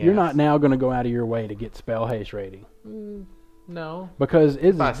pain in the you're ass. not now gonna go out of your way to get spell haste rating no. because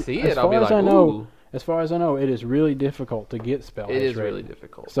it's If I see as it, I'll far be as like, I know, ooh. as far as I know, it is really difficult to get spell It haste is really rating.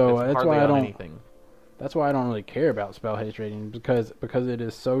 difficult. So it's that's hardly why I on don't- anything. That's why I don't really care about spell haste rating because it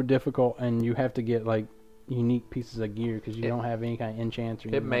is so difficult and you have to get like unique pieces of gear because you It- don't have any kind of enchants or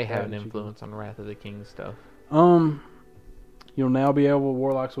It anything may like have that an that you can- influence on Wrath of the King stuff. You'll now be able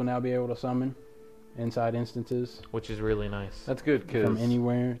warlocks will now be able to summon inside instances Which is really nice. That's good because from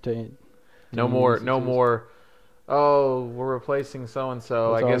anywhere to No any more. instances. Oh, we're replacing so and so.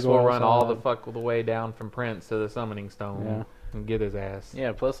 I Let's all guess go we'll run all the outside. the way down from Prince to the Summoning Stone Yeah. and get his ass.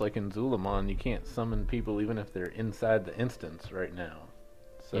 Yeah, plus like in Zulamon, you can't summon people even if they're inside the instance right now.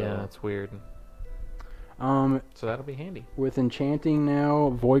 So Yeah, that's weird. So that'll be handy. with enchanting now,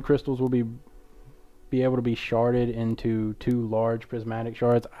 void crystals will be able to be sharded into 2 large prismatic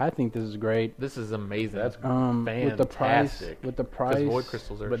shards. I think this is great. This is amazing. That's With the price Fantastic. price void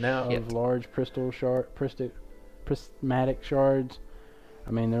crystals are But now- shit. of large prismatic shards.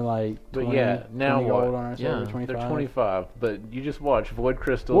 I mean, they're like 20, But yeah, now 20 what? gold on our server, Yeah, 25. they're 25, but you just watch Void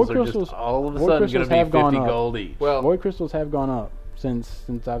Crystals Void are crystals- just all of a Void sudden going crystals to be have gone 50 up. gold each. Well, Void crystals have gone up since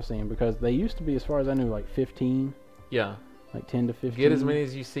I've seen because they used to be, as far as I knew, like 15, yeah. like 10 to 15. Get as many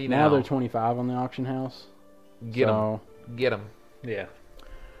as you see Now now. they're 25 on the auction house. Get them. So, Get them. yeah.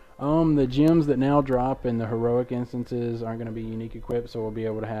 the gems that now drop in the heroic instances aren't going to be unique equipped, so we'll be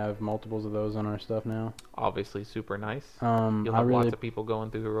able to have multiples of those on our stuff now. Obviously, super nice. You'll I have really lots of people going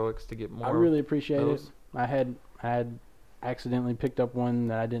through heroics to get more. I really appreciate it. those. I had accidentally picked up one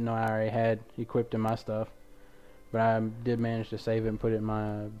that I didn't know I already had equipped in my stuff, but I did manage to save it and put it in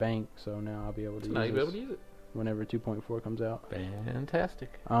my bank, so now I'll be able to So now you'll be use able to this use it. whenever 2.4 comes out.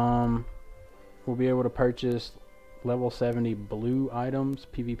 Fantastic. We'll be able to purchase level 70 blue items,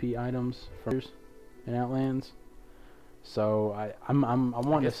 PvP items from in Outlands. So I'm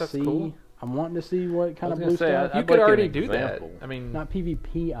wanting guess to that's see. cool. I'm wanting to see what kind I was of gonna blue say, stuff. I'd You could like an already do example. that. I mean, Not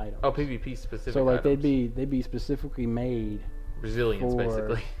PvP items. PvP specific. so like items. they'd be specifically made resilience, for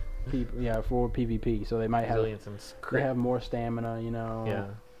basically. for PvP. So they might have Resilience and they script. have more stamina, you know. Yeah.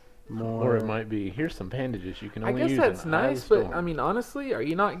 More. Or it might be, here's some bandages you can I only guess use that's in the Eye of nice, the but Storm. I mean, honestly, are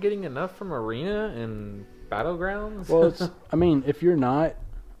you not getting enough from Arena and Battlegrounds? Well, it's. I mean, if you're not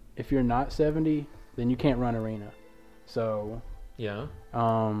 70, then you can't run arena. So, yeah.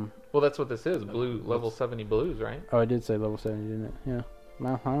 Well, Well, that's what this is. Blue level 70 blues, right? oh, I did say level 70, didn't it? Yeah.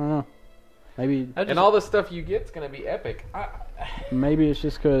 Well, I don't know. Maybe And all the stuff you get's gonna be epic. maybe it's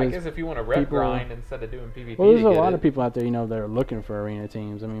just I because. guess if you want to rep people- grind instead of doing PvP, Well, there's to a get lot it. of people out there, that are looking for arena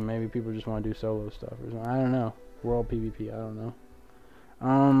teams. I mean, maybe people just want to do solo stuff or something. I don't know. World PvP, I don't know.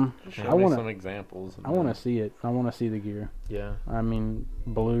 Show I me want some to. examples. and I want then- to see it. I want to see the gear. Yeah. I mean,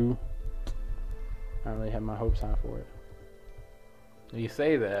 blue. I don't really have my hopes high for it. You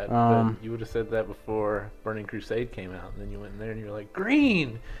say that, Um, but you would have said that before Burning Crusade came out, and then you went in there and you're like,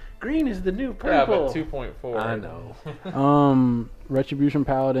 green! Green is the new Yeah, purple! but 2.4. I know. Retribution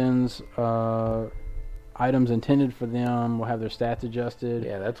Paladins, items intended for them will have their stats adjusted.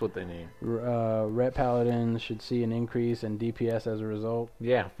 Yeah, that's what they need. Ret Paladins should see an increase in DPS as a result.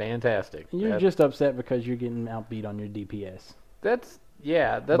 Yeah, fantastic. You're just upset because you're getting outbeat on your DPS. That's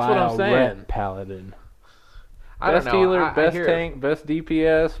by what I'm a saying. Ret Paladin. I don't Best know. healer, I best hear- tank, best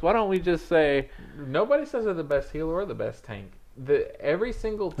DPS. Why don't we just say Nobody says they're the best healer or the best tank. every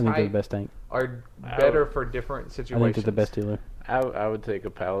single I think they're the type best tank. are better for different I situations. think they're the best healer. I would take a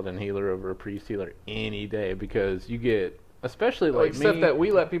paladin healer over a priest healer any day because you get, especially like Except me. that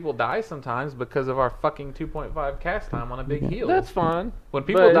we let people die sometimes because of our fucking 2.5 cast time on a big heal. That's fine. When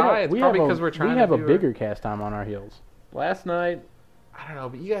people But- die, it's We probably have because we're trying we have to a do bigger cast time on our heals. Last night I don't know,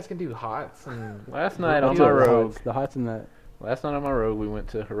 but you guys can do hots and Last night That's on my it. rogue, The hots in the last night on my rogue, we went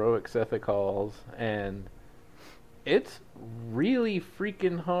to heroic Sethic Halls, and it's really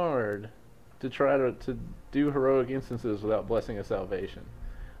freaking hard to try to do heroic instances without blessing of salvation.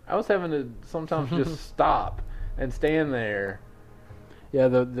 I was having to sometimes just stop and stand there. yeah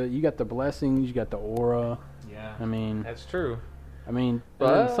the you got the blessings, you got the aura. yeah, I mean, that's true. I mean,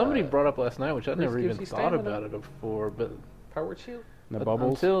 But But somebody brought up last night, which I Priest never gives even you thought stamina. about it before, but Power shield. the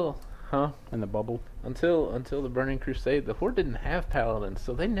bubbles until and the bubble. until the Burning Crusade, the Horde didn't have paladins,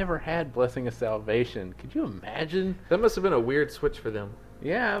 so they never had blessing of salvation. Could you imagine? That must have been a weird switch for them.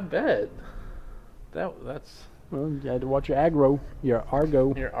 Yeah, I bet. That's Well, you had to watch your aggro, your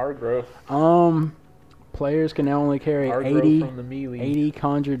Argo. your Argro. Players can now only carry Argro 80, from the melee. 80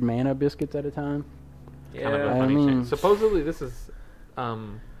 conjured mana biscuits at a time. Yeah, Kind of a I funny mean- change. Supposedly this is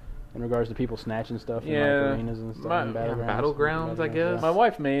In regards to people snatching stuff in Yeah, like arenas and stuff, my- and yeah, battlegrounds. battlegrounds, I guess. my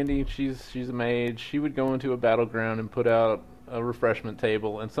wife Mandy, she's a mage. She would go into a battleground and put out a refreshment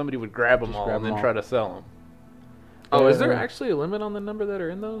table, and somebody would grab them Just all grab and then them all. try to sell them. Oh, is Yeah. there actually a limit on the number that are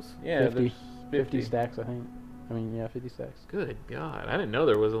in those? Yeah, 50, there's 50 stacks, I think. I mean, yeah, 50 stacks. Good God, I didn't know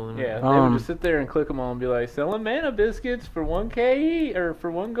there was a limit. Yeah, they would Um, just sit there and click them all and be like, selling mana biscuits for 1k or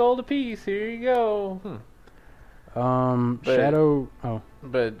for 1 gold a piece. Here you go. But- Shadow. Oh,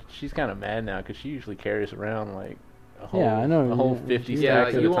 But she's kind of mad now because she usually carries around like a whole, Yeah, I know, a whole yeah, 50 she's- Yeah,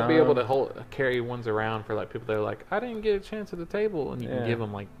 stacks at you a won't be time. able to carry ones around for like people that are like, I didn't get a chance at the table, and you Yeah. can give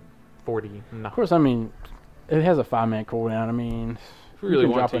them like 40. No. of course. I mean, it has a 5-minute cooldown. I mean, If you really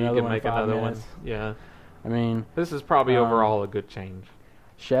can want drop to, you another can one in make 5 another minutes. one. Yeah, I mean, this is probably overall a good change.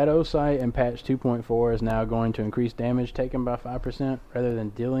 Shadow Sight in patch 2.4 is now going to increase damage taken by 5% rather than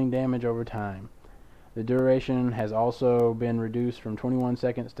dealing damage over time. The duration has also been reduced from 21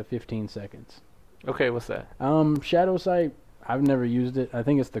 seconds to 15 seconds. Okay, what's that? Shadow Sight, I've never used it. I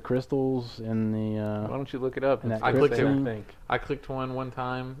think it's the crystals in Why the. don't you look it up? and And that I see clicked what they it. think. I clicked one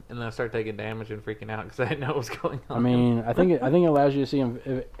time, and then I started taking damage and freaking out because I didn't know what was going on. I mean, I think it allows you to see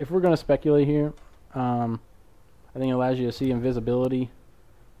if we're going to speculate here. I think it allows you to see invisibility,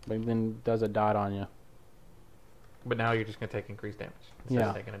 but then does a dot on you. but now you're just gonna take increased damage instead Yeah.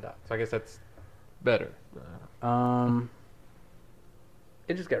 of taking a dot. So I guess that's better.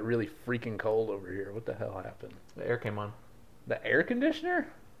 It just got really freaking cold over here. What the hell happened? The air came on. The air conditioner?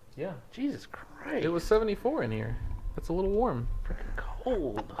 Yeah, Jesus Christ. it was 74 in here. That's a little warm. freaking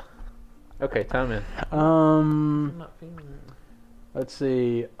cold. Okay, time in. I'm not feeling it. Let's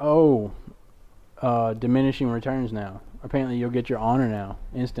see. Diminishing returns now. Apparently, you'll get your honor now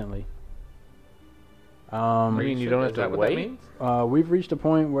instantly. Are you don't have Is to that what wait? that means? We've reached a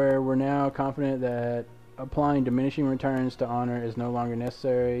point where we're now confident that applying diminishing returns to honor is no longer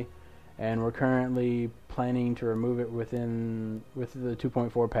necessary, and we're currently planning to remove it with the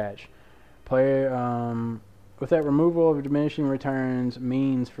 2.4 patch. With that removal of diminishing returns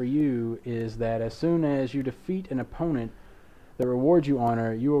means for you is that as soon as you defeat an opponent that rewards you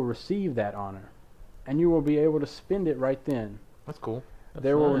honor, you will receive that honor, and you will be able to spend it right then. That's cool.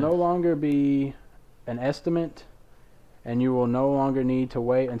 There will nice. no longer be an estimate, and you will no longer need to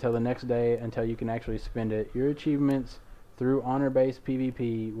wait until the next day until you can actually spend it. Your achievements through honor-based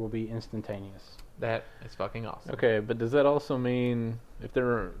PvP will be instantaneous. That is fucking awesome. Okay, but does that also mean if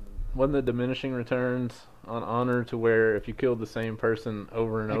there wasn't the diminishing returns on honor to where if you killed the same person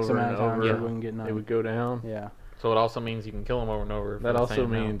over and X over amount and of times over, you wouldn't get none. it would go down? Yeah. So it also means you can kill them over and over. for That the also same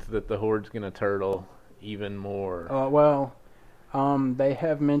amount. means that the Horde's going to turtle even more. They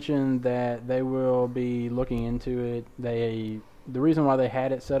have mentioned that they will be looking into it. The reason why they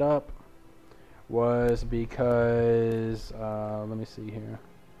had it set up was because let me see here.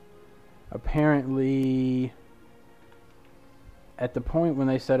 Apparently, at the point when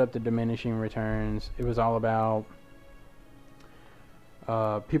they set up the diminishing returns, it was all about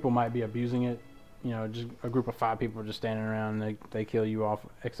people might be abusing it. You know, just a group of 5 people just standing around. They kill you off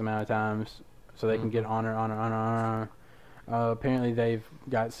X amount of times, so they can get honor. Apparently, they've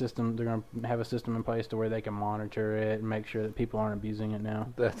got system. They're going to have a system in place to where they can monitor it and make sure that people aren't abusing it now.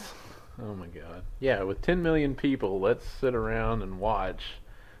 That's, oh my god. Yeah, with 10 million people, let's sit around and watch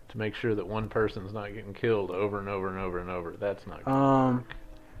to make sure that one person's not getting killed over and over and over and over. That's not good.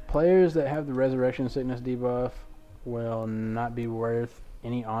 Players that have the resurrection sickness debuff will not be worth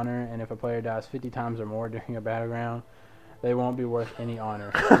any honor, and if a player dies 50 times or more during a battleground, They won't be worth any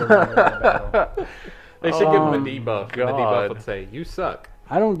honor. For the winner of the battle. They should give him a Um, debuff. And the debuff God. would say, "You suck."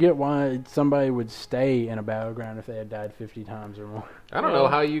 I don't get why somebody would stay in a battleground if they had died 50 times or more. I don't know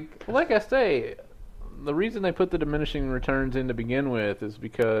how you. Well, like I say, the reason they put the diminishing returns in to begin with is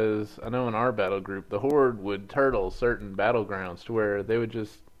because I know in our battle group, the Horde would turtle certain battlegrounds to where they would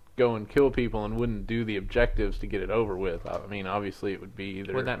just go and kill people and wouldn't do the objectives to get it over with. I mean, obviously it would be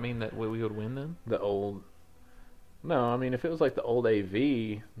either Would that mean that we would win then? the old. No, I mean if it was like the old AV,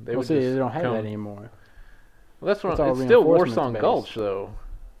 they Well, would see, just they don't have come. that anymore. Well, that's what It's I'm, all it's still reinforcements Warsong based. Gulch though.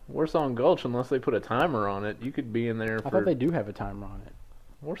 Warsong Gulch, unless they put a timer on it, you could be in there I for thought they do have a timer on it.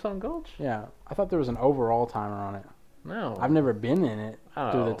 Warsong Gulch. Yeah, I thought there was an overall timer on it. No, I've never been in it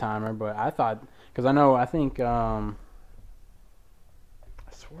through the Oh. timer, but I thought because I think I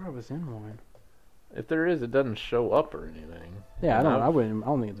swear I was in one. If there is, it doesn't show up or anything. Yeah, I don't. I've- I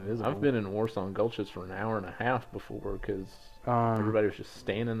don't think it's visible. I've been in Warsong Gulches for an hour and a half before because Um, everybody was just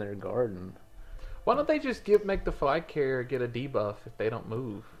standing there guarding. Why don't they just make the flag carrier get a debuff if they don't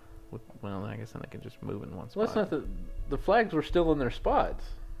move? Well, I guess then they can just move in one spot. Well, that's not the flags were still in their spots.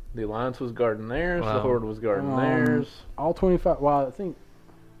 The Alliance was guarding theirs. The Wow. Horde was guarding Um, theirs. all 25. Well, I think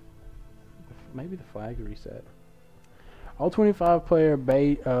maybe the flag reset. All 25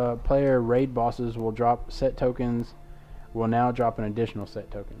 player raid bosses will drop set tokens. Will now drop an additional set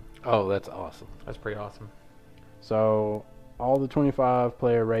token. Oh, that's awesome. That's pretty awesome. So all the 25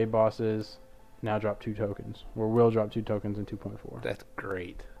 player raid bosses now drop 2 tokens, or will drop 2 tokens in 2.4. That's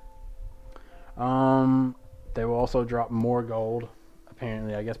great. They will also drop more gold.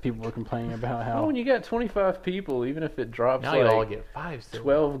 Apparently, I guess people were complaining about Oh, how when you got 25 people, even if it drops Now you all like get 5 silver.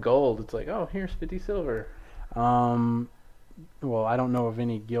 12 gold, it's like, oh, here's 50 silver. well, I don't know of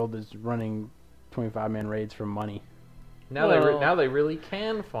any guild that's running 25-man raids for money. Now Well- they really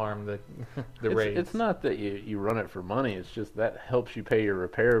can farm the raids. It's not that you run it for money. It's just that helps you pay your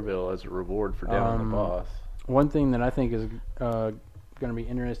repair bill as a reward for downing the boss. One thing that I think is going to be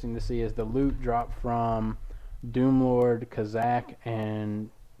interesting to see is the loot drop from Doomlord, Kazak, and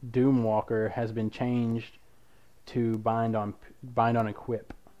Doomwalker has been changed to bind on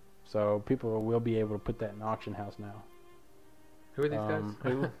equip. So people will be able to put that in auction house now. Who are these guys?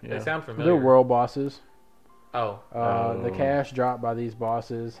 Who? They Yeah. sound familiar. They're world bosses. Oh, The Oh. cash dropped by these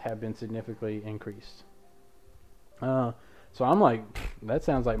bosses have been significantly increased. So I'm like, that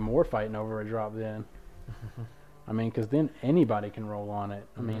sounds like more fighting over a drop then. I mean, because then anybody can roll on it.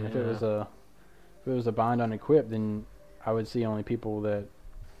 I mean, if it was a bind on equip, then I would see only people that,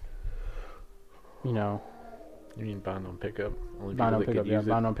 you know, You mean bind on pickup? Only bind on people that pickup. could Yeah, use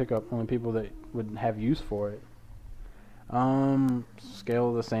bind on pickup. Only people that would have use for it. Scale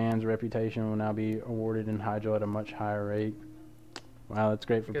of the Sands reputation will now be awarded in Hydro at a much higher rate. Wow, that's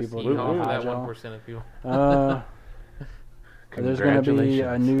great for I guess people you that know play that Hydro. 1% of people. it. There's going to be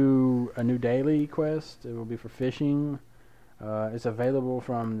a Congratulations. new daily quest. It will be for fishing. It's available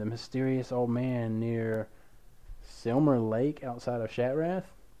from the mysterious old man near Silmer Lake outside of Shatrath.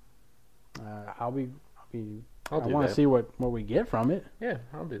 I want to see what we get from it. Yeah,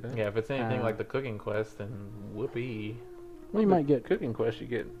 I'll do that. Yeah, if it's anything Uh, like the cooking quest, then whoopee. Well, you might get Cooking Quest. You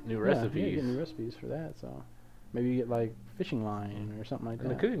get new yeah, recipes. you get new recipes for that. So maybe you get like fishing line or something like And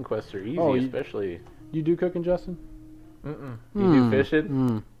the that. cooking quests are easy, Oh, especially You do cooking, Justin? Mm-mm. you do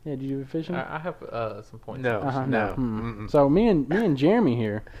fishing. Yeah, do you do fishing? I have some points. No, Uh-huh, no. Hmm. Mm-mm. So me and Jeremy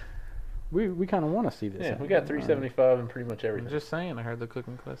here, we kind of want to see this. Yeah, we got 375 and pretty much I'm everything. just saying, I heard the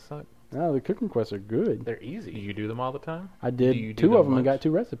cooking quests suck. No, the cooking quests are good. They're Do easy. you do them all the time? I Do you did do 2 of them them and got much?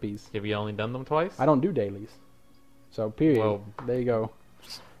 2 recipes. Have you only done them twice? I don't do dailies. So period. Well- There you go.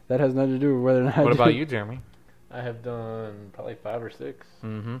 That has nothing to do with whether or not. I What do- about you, Jeremy? I have done probably 5 or 6.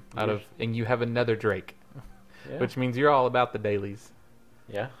 Mm-hmm. Yes. And you have another Drake, Yeah. which means you're all about the dailies.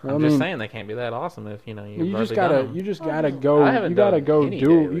 yeah. Well, I'm I just mean, saying they can't be that awesome if you you just gotta go. I haven't You gotta done go any do.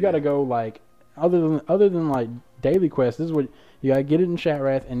 You dailies. gotta go like other than like daily quests. This is what you gotta get it in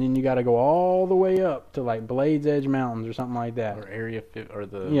Shatrath, and then you gotta go all the way up to like Blades Edge Mountains or something like that. Or or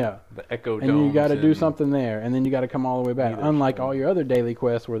the Yeah. the Echo And you got to Domes do and- something there, and then you got to come all the way back. Either Unlike side. all your other daily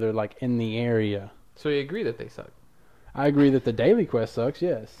quests where they're like in the area. So you agree that they suck? I agree that the daily quest sucks.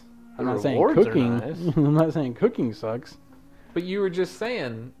 Yes, I'm The not saying rewards are cooking. nice. I'm not saying cooking sucks. But you were just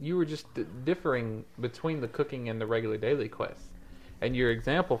saying differing between the cooking and the regular daily quests. And your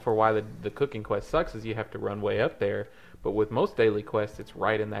example for why the cooking quest sucks is you have to run way up there. But with most daily quests, it's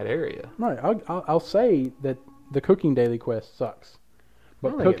right in that area. Right. I'll say that the cooking daily quest sucks, but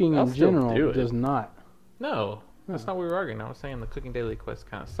I don't think cooking I'll in still general do it. does not. No, that's No. not what we were arguing. I was saying the cooking daily quests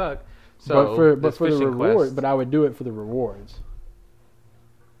kind of suck. So but for this the fishing reward, quest- but I would do it for the rewards.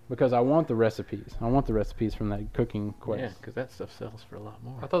 because I want the recipes. I want the recipes from that cooking Yeah, quest. because that stuff sells for a lot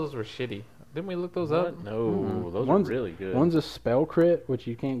more. I thought those were shitty. Didn't we look those What? up? No, Mm-mm. those One's- are really good. One's a spell crit, which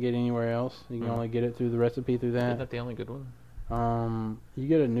you can't get anywhere else. You can Hmm. only get it through the recipe through Isn't that. that the only good one? You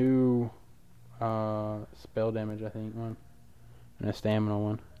get a new spell damage, I think, one, and a stamina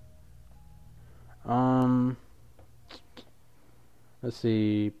one. Let's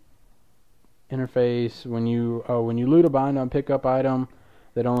see. Interface when you loot a bind on pickup item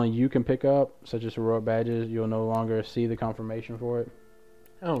that only you can pick up, such as heroic badges, you'll no longer see the confirmation for it.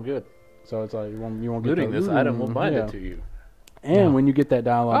 Oh, good. So it's like you won't get Looting the, this item will bind yeah. it to you. And Yeah. when you get that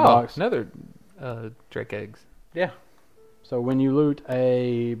dialogue Oh, box, another Drake eggs. Yeah. so when you loot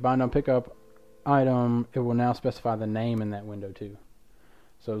a bind on pickup item, it will now specify the name in that window too.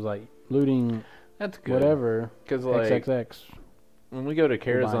 So it's like looting That's good. whatever Because like XXX. when we go to bind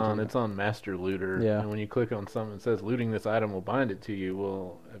Karazhan, you. it's on Master Looter. Yeah. And when you click on something that says looting this item will bind it to you,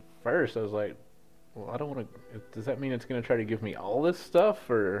 well, at first I was like, well, I don't want to. Does that mean it's going to try to give me all this stuff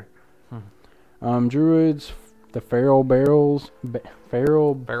or? Druids, the feral barrels,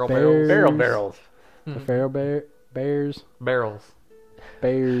 feral Barrel bears, Barrel barrels. the feral bears, Barrels.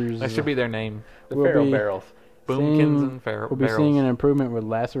 bears. That should be their name. The We'll feral be barrels. Boomkins seeing- and We'll be seeing an improvement with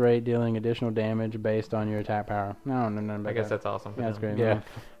lacerate, dealing additional damage based on your attack power. No, about I guess that. that's awesome. Yeah, that's great. Yeah.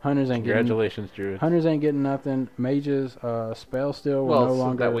 Hunters ain't getting. Congratulations, Druid. Hunters ain't getting nothing. Mages, spell still will Well, no so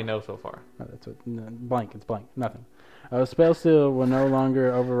longer. that we know so far. Oh, that's what, no, blank. It's blank. Nothing. Spell still will no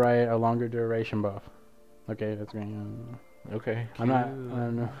longer override a longer duration buff. Okay, that's great. Okay. I'm not. I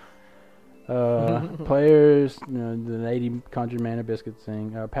don't know. Players, the 80 conjured mana biscuits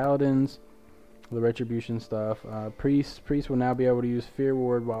thing. Paladins, the retribution stuff. Priests will now be able to use Fear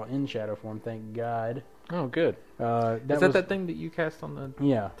Ward while in shadow form. Thank God. Oh, good. That Is was that thing that you cast on the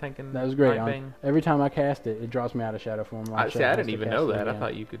yeah. tank and That was great. Night Bane? Every time I cast it, it drops me out of shadow form. I didn't even know that. I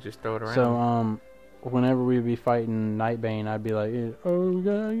thought you could just throw it around. So whenever we'd be fighting Nightbane, I'd be like, "Oh,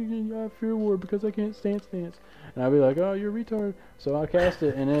 you got Fear Ward because I can't stance," and I'd be like, "Oh, you're a retard." So I cast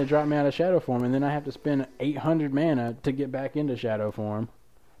it, and then it dropped me out of shadow form, and then I have to spend 800 mana to get back into shadow form.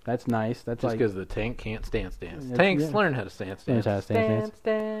 That's nice. That's Just like because the tank can't stance. Yeah, Tanks yeah. learn how to stance. That's how I stance.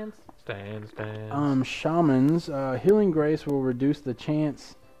 Stand. Shamans, Healing Grace will reduce the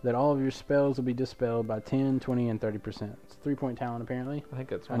chance that all of your spells will be dispelled by 10, 20, and 30%. It's 3-point talent apparently I think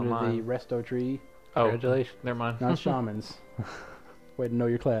that's one under of the mine. Resto tree. Oh, Congratulations. never mind. Not shamans. Way to know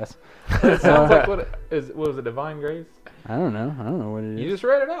your class. It sounds like what was it? Divine Grace? I don't know what it is. You just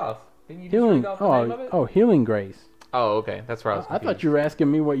read it off. Didn't you just Healing. read off the name of it? Healing Grace. Oh, okay. That's where I was. I thought you were asking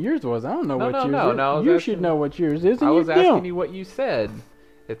me what yours was. I don't know No, what no, yours no, is. no, I was You asking- should know what yours is. And I was you asking don't. you what you said.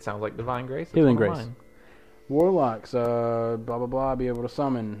 It sounds like Divine Grace. It's Healing one of Grace. mine. Warlocks, blah blah blah, be able to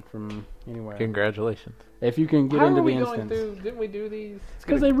summon from anywhere. Congratulations. If you can get How into are we the going instance. through? Didn't we do these?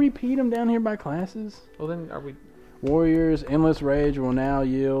 Because they repeat them down here by classes. Well, then are we? Warriors, Endless Rage will now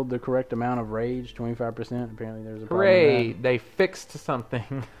yield the correct amount of rage, 25%. Apparently there's a problem Hooray! with They fixed something.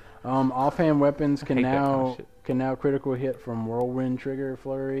 that. Offhand weapons can hate that kind of now shit. critical hit from Whirlwind, Trigger,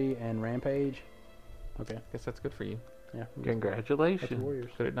 Flurry, and Rampage. Okay, Guess that's good for you. yeah. That's Congratulations.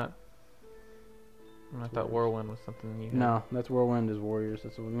 Warriors. Could it not? I thought Whirlwind was something you. Had. No, that's Whirlwind is Warriors.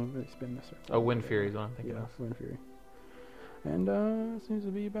 That's what we spin this. Oh, Wind Fury is what I'm thinking Yeah, of. Wind Fury. And seems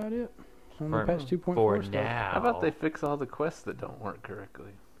to be about it. On the For- patch 2.4 For stuff. now. How about they fix all the quests that don't work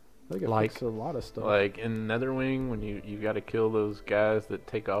correctly? They could like- fix a lot of stuff. Like in Netherwing, when you got to kill those guys that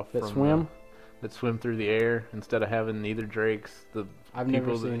take off That from swim? that swim through the air instead of having neither drakes. The I've never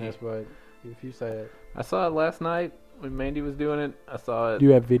people that seen you- this, but if you say it. I saw it last night when Mandy was doing it. I saw it. Do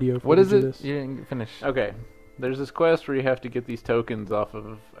you have video footage What is of it? this? You didn't finish. Okay, there's this quest where you have to get these tokens off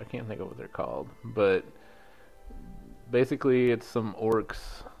of. I can't think of what they're called, but basically it's some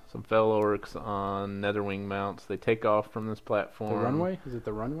orcs, some fell orcs on Netherwing mounts. They take off from this The platform. runway? Is it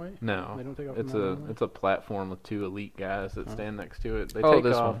the runway? No, They don't take off it's from the a runway? it's a platform with two elite guys that Oh. stand next to it. They Oh, take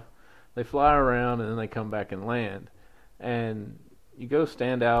this off, one. they fly around, and then they come back and land. And you go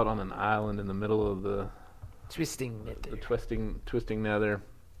stand out on an island in the middle of the Twisting twisting nether,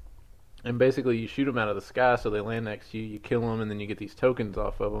 and basically you shoot them out of the sky so they land next to you. You kill them, and then you get these tokens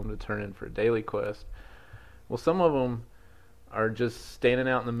off of them to turn in for a daily quest. Well, some of them are just standing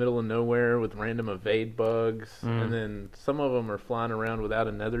out in the middle of nowhere with random evade bugs, Mm. and then some of them are flying around without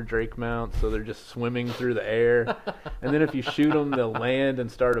another Drake mount, so they're just swimming through the air. And then if you shoot them, they'll land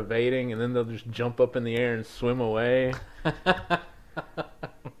and start evading, and then they'll just jump up in the air and swim away.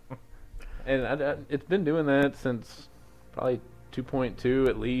 And it's been doing that since probably 2.2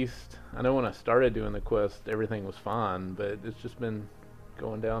 at least. I know when I started doing the quest, everything was fine, but it's just been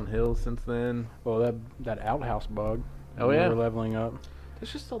going downhill since then. Well, that outhouse bug. Oh, when we yeah. were leveling up.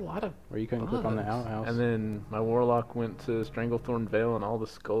 There's just a lot of Or you couldn't click on the bugs. outhouse. And then my warlock went to Stranglethorn Vale, and all the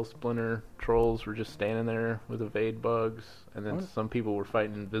Skull Splinter trolls were just standing there with evade bugs. And then What? some people were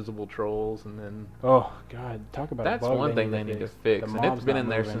fighting invisible trolls, and then Oh God, talk about a That's bug one thing they need to fix, The and it's mob's been not in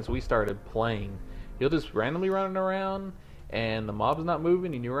there moving. since we started playing. You'll just randomly running around, and the mob's not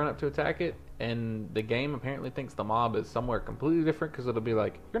moving, and you run up to attack it, and the game apparently thinks the mob is somewhere completely different because it'll be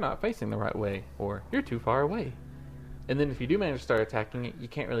like, you're not facing the right way, or you're too far away. And then if you do manage to start attacking it, you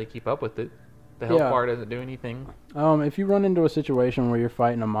can't really keep up with it. The health Yeah. bar doesn't do anything. If you run into a situation where you're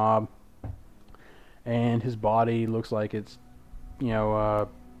fighting a mob, and his body looks like it's,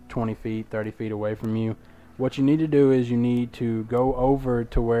 20 feet, 30 feet away from you, what you need to do is you need to go over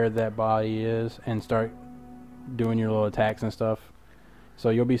to where that body is and start doing your little attacks and stuff. So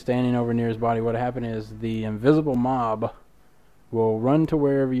you'll be standing over near his body. What happened is the invisible mob will run to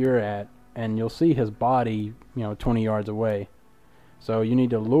wherever you're at, and you'll see his body, 20 yards away. So you need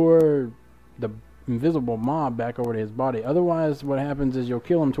to lure the invisible mob back over to his body. Otherwise, what happens is you'll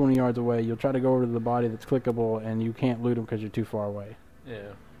kill him 20 yards away. You'll try to go over to the body that's clickable, and you can't loot him because you're too far away. yeah.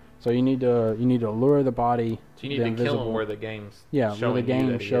 So you need to lure the body. So you need the to kill invisible- him where the game's Yeah, where showing the you game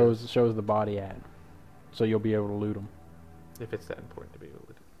that he shows is, the body at. So you'll be able to loot him. if it's that important to be able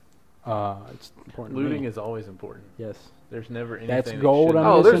to do. It's important. to Looting me. is always important. Yes. There's never anything. That's that gold shouldn't-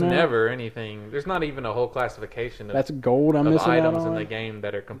 I'm Oh, there's missing out? never anything. There's not even a whole classification of, That's gold I'm of missing out items in on. the game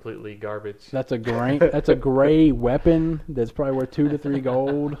that are completely garbage. That's a gray. That's a gray weapon. That's probably worth 2 to 3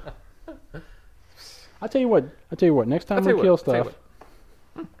 gold. I'll tell you what. Next time we kill stuff,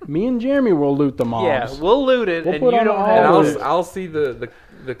 me and Jeremy will loot the mobs. Yeah, we'll loot it, We'll and put you on don't all And have of to. it. I'll see the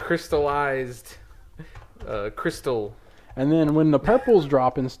crystallized crystal. And then when the purples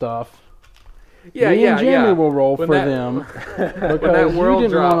drop and stuff, Yeah, me yeah, and Jeremy yeah. will roll When for that- them because that world you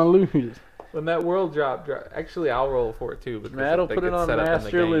didn't drop- want to loot it. When that world drop, actually, I'll roll for it too. Because Matt will that put it gets on set up in the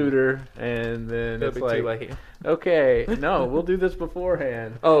Master game. Looter, and then It'll it's be like, too late. okay, no, we'll do this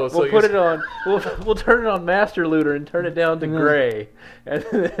beforehand. Oh, so We'll you're put it on. We'll turn it on Master Looter and turn it down to And then- gray, and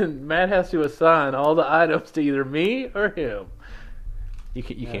then Matt has to assign all the items to either me or him. You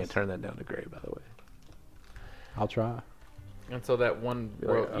Yes. can't turn that down to gray, by the way. I'll try. And so that one Be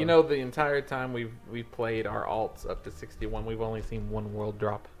like, world, oh. the entire time we've played our alts up to 61, we've only seen one world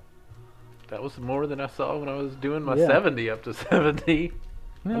drop. That was more than I saw when I was doing my Yeah. 70 up to 70.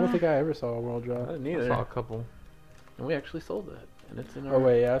 I don't think I ever saw a world I drop. didn't I either. saw a couple. And we actually sold that, and it's in our. Oh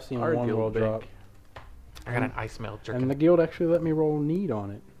wait, yeah, I've seen our one guild world bank. drop, I got an ice mail jerkin. and the guild actually let me roll need on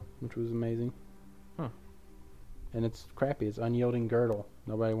it, which was amazing. Huh. And it's crappy. It's unyielding girdle.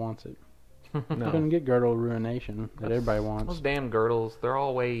 Nobody wants it. You No. couldn't get girdle ruination that everybody Those wants. damn girdles, they're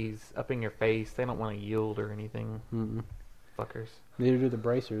always up in your face. They don't want to yield or anything. Mm-mm. Fuckers. Neither do the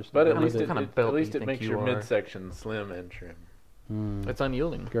bracers. But at What least kind of it, belt at do least you it think makes you your are? midsection slim and trim. It's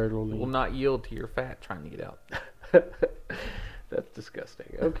unyielding. girdle. Will not yield to your fat trying to get out. That's disgusting.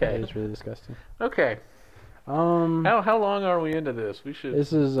 It Okay. is really disgusting. Okay. How long are we into this? We should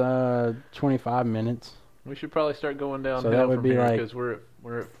This is 25 minutes, probably start going downhill that would from be here like- because we're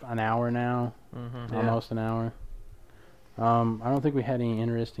at an hour now, Mm-hmm. almost an hour. I don't think we had any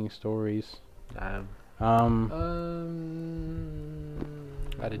interesting stories. I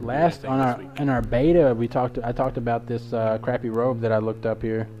didn't do Last anything on this our week. in our beta, I talked about this crappy robe that I looked up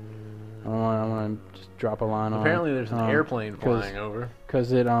here. I want to just drop a line on. Apparently, there's an airplane 'cause- flying over.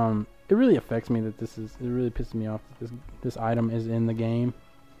 because it really affects me that it really pisses me off that this item is in the game.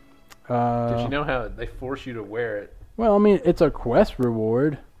 Did you know how they force you to wear it? Well, I mean, it's a quest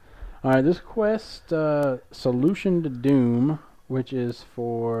reward. All right, this quest, Solution to Doom, which is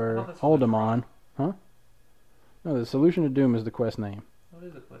for thought this was a Aldemon. Huh? No, the Solution to Doom is the quest name. What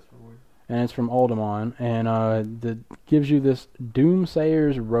is a quest reward? And it's from Aldemon, and that gives you this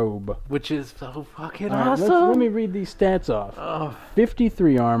Doomsayer's robe. Which is so fucking All right, awesome. let me read these stats off. Oh,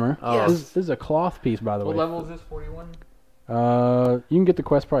 53 armor. Yes. This is a cloth piece, by the What way. level is this? 41? You can get the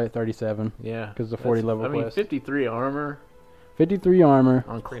quest probably at 37. yeah. 'Cause the 40 level I mean, quest. 53 armor 53 armor,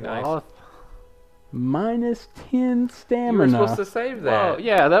 on Pretty nice. cloth. minus 10 You were stamina. supposed to save that. Well,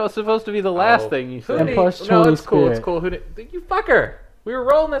 yeah, that was supposed to be the last Oh. thing you Who said. And need- plus no, 20 it's cool. It's spirit. cool. You fucker. We were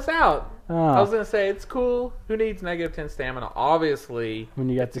rolling this out. I Ah, was gonna say it's cool. Who needs negative 10 stamina? Obviously, when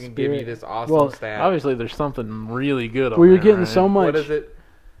you got it's the gonna give you spirit. this awesome Well, stat. Obviously, there's something really good on Well, you're there, getting right? so much What is it?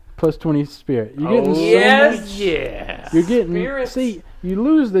 plus 20 spirit. You're Oh, getting so yes! much. Yeah. You're getting, Spirits. see, you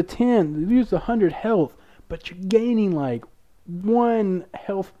lose the 10, you lose the 100 health, but you're gaining like 1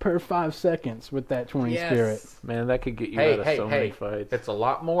 health per 5 seconds with that 20 Yes. spirit. Man, that could get you Hey, out of hey, so many hey. fights. It's a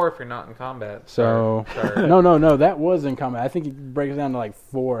lot more if you're not in combat. So, Sir. no, that was in combat. I think it breaks down to like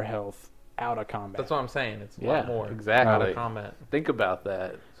 4 health out of combat. That's what I'm saying. It's a Yeah, lot more exactly. out of combat. Think about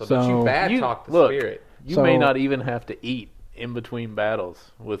that. So don't you bad talk the look, spirit. You So- may not even have to eat in between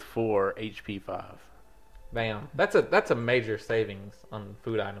battles with 4 HP 5. Bam. That's a major savings on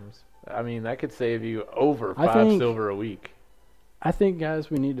food items. I mean, that could save you over I 5 think- silver a week. I think,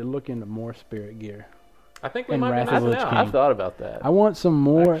 guys, we need to look into more spirit gear. I think we And might Wrath be of the missing Lich out. King. I've thought about that. I want some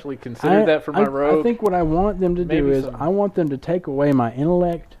more. I actually considered that for my rogue. I think what I want them to do Maybe is some- I want them to take away my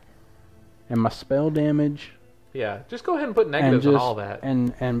intellect and my spell damage Yeah, just go ahead and put and negatives just on all that.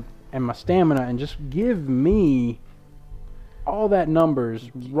 and my stamina and just give me all that numbers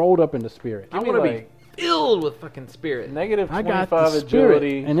rolled up into spirit. I Give me, want to like, be filled with fucking spirit. negative I got 25 the spirit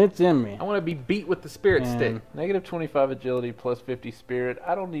agility. and it's in me. I want to be beat with the spirit And- stick. Negative 25 agility plus 50 spirit.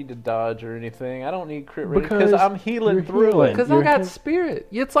 I don't need to dodge or anything. I don't need crit rate because Because I'm healing you're through healing. it. Because You're I got hit- spirit.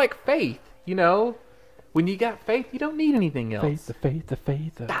 It's like faith, you know? When you got faith, you don't need anything else. Faith, the faith, the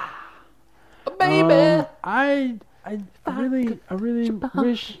faith. Baby! I really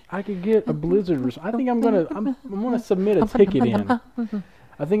wish I could get a Blizzard. I think I'm gonna submit a ticket in.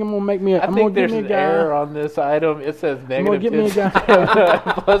 I think I'm gonna make me. I I'm think gonna give there's me a an guy. error on this item. It says I'm gonna negative get me a 10 guy.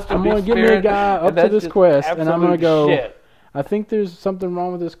 plus I'm 50 gonna get me a spirit, guy and up to that's this just quest, and I'm gonna absolute go. shit. I think there's something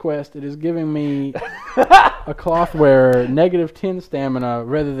wrong with this quest. It is giving me a cloth wearer negative 10 stamina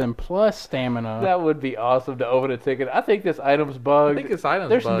rather than plus stamina. That would be awesome to open a ticket. I think this item's I bugged. think this item's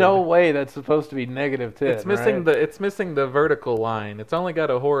There's bugged. no way that's supposed to be negative 10. It's missing right? it's missing the vertical line. It's only got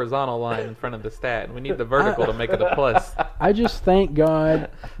a horizontal line in front of the stat, and we need the vertical to make it a plus. I just thank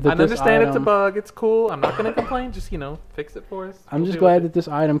God that I this understand it's a item- bug. It's cool. I'm not going to complain. Just, fix it for us. I'm We'll just deal glad with that this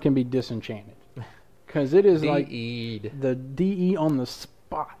item can be disenchanted. Because it is it. like DE'd. the DE on the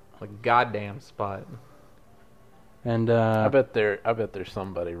spot. Like goddamn spot. And I bet there's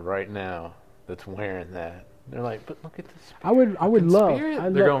somebody right now that's wearing that. They're like, but look at this. I would love. Spirit?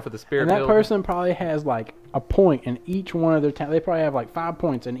 I'd They're love- going for the spirit And that build. person probably has like a point in each one of their they probably have like 5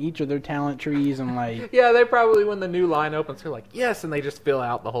 points in each of their talent trees and like Yeah, they probably, when the new line opens, they're like, yes, and they just fill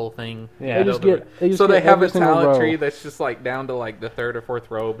out the whole thing. Yeah. They just get- they just so get they have every a single talent row. tree that's just like down to like the third or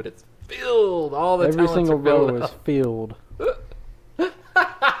fourth row, but it's filled. All the every talents single are filled row is up. filled.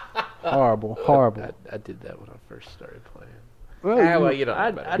 Horrible. I did that when I first started playing. Well, you don't know I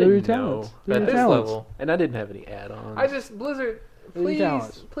about Do it. your didn't know. talents. Do At your this talents. level. And I didn't have any add-ons. I just, Blizzard, Do your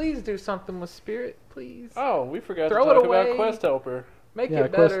talents. please do something with Spirit, please. Oh, we forgot Throw to it talk away. about Quest Helper. Make Yeah,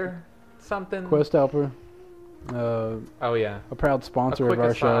 it Quest- better. Something. Quest Helper, Oh, yeah. a proud A sponsor quick of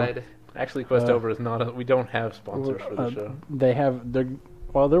our aside. Actually, Quest Uh, Helper is not. We don't have sponsors for the show.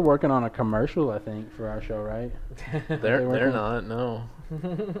 show. They're working on a commercial, I think, for our show, right? They're working- not. No,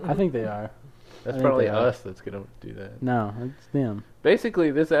 I think they are. that's think probably they are. us that's gonna do that. No, it's them.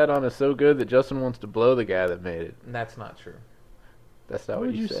 Basically, this add-on is so good that Justin wants to blow the guy that made it. That's not true. That's Why not what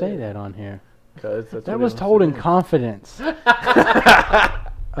would you said. say that on here? 'Cause that's That what was he told in wants to confidence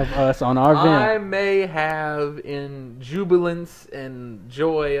of us on our I vent. may have, in jubilance and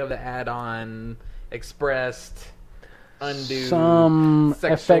joy of the add-on, expressed undue Some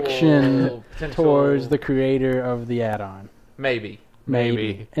sexual affection potential- towards the creator of the add-on. maybe,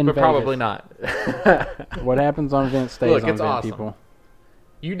 Maybe. In but Vegas. probably not. What happens on vent stays Look, on it's vent, awesome. people.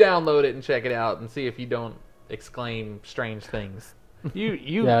 You download it and check it out and see if you don't exclaim strange things. You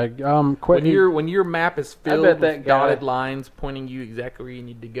Yeah, When your map is filled bet with that guy- dotted lines pointing you exactly where you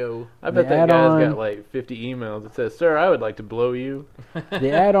need to go. I bet The that guy's add-on- got like 50 emails that says, "Sir, I would like to blow you." the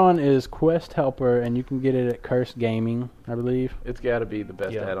add-on is Quest Helper, and you can get it at Curse Gaming, I believe. It's got to be the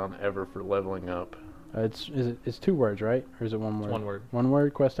best Yeah. add-on ever for leveling up. It's 2 words, right? Or is it 1 word? One word. 1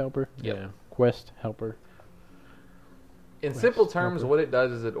 word, Quest Helper? Yep. Yeah. Quest Helper. In Quest simple terms, helper. what it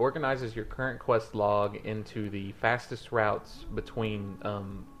does is it organizes your current quest log into the fastest routes between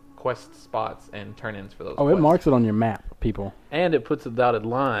quest spots and turn-ins for those Oh, it quests. marks it on your map, people. And it puts a dotted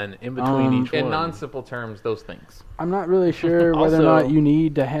line in between each In one. non-simple terms, those things. I'm not really sure whether or Also- not you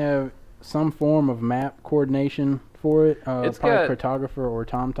need to have some form of map coordination for it. It's Probably got- Cartographer or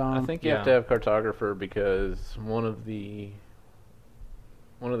TomTom. I think you have to have cartographer because one of the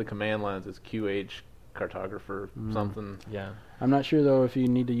command lines is QH cartographer something. Yeah. I'm not sure though if you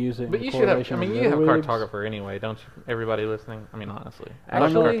need to use it. But in you should have, correlation with you have other wigs. cartographer anyway, don't you? Everybody listening? I mean, honestly.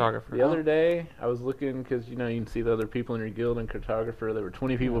 Actually, cartographer. the other day I was looking because you can see the other people in your guild and cartographer. There were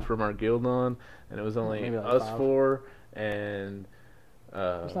 20 people Yeah. from our guild on, and it was only Maybe like us 5. 4 and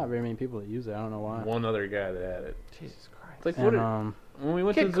There's not very many people that use it. I don't know why. one other guy that had it. Jesus Christ. It's like And, when we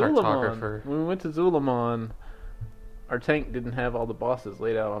went Get to Zulamon. cartographer. When we went to Zulamon, our tank didn't have all the bosses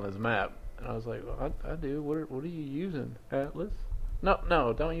laid out on his map, and I was like, well, I do. What are you using? Atlas?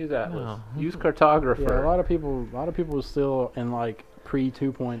 No, don't use Atlas. No. Use cartographer. yeah, a lot of people still in like pre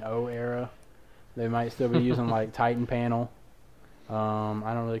 2.0 era. They might still be using like Titan Panel.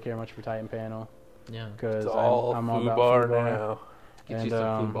 I don't really care much for Titan Panel Yeah. because It's all I'm all about FooBar FooBar. now. Get And, you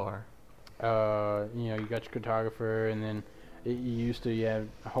some FooBar. You got your cartographer, and then you used to have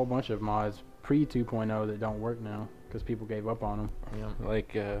a whole bunch of mods pre 2.0 that don't work now because people gave up on them. Yeah.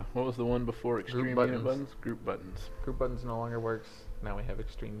 Like, what was the one before Extreme Unit buttons. Buttons? Group buttons. Group buttons no longer works. Now we have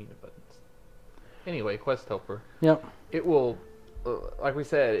extreme unit buttons. Anyway, Quest Helper. Yep. It will, like we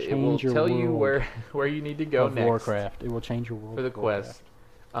said, it will Change your tell you world where you need to go of next Warcraft. It will change your world for the of Warcraft.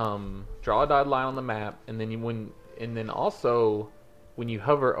 quest. Draw a dotted line on the map, and then also when you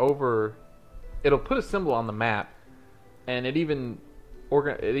hover over, it'll put a symbol on the map, and it even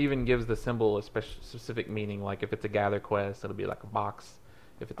gives the symbol a specific meaning. Like if it's a gather quest, it'll be like a box.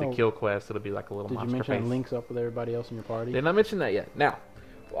 If it's a kill quest, it'll be like a little Did you monster mention it face. links up with everybody else in your party? Did not mention that yet. Now,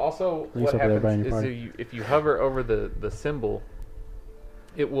 also Links what up with everybody in happens your is party. if you hover over the symbol,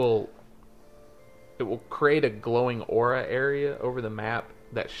 it will create a glowing aura area over the map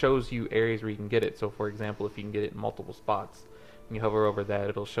that shows you areas where you can get it. So, for example, if you can get it in multiple spots, and you hover over that,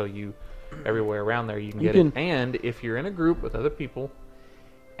 it'll show you everywhere around there you can get it. And if you're in a group with other people,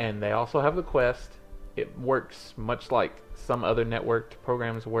 and they also have the quest, it works much like some other networked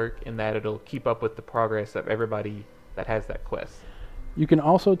programs work in that it'll keep up with the progress of everybody that has that quest. You can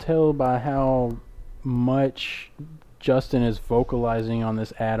also tell by how much Justin is vocalizing on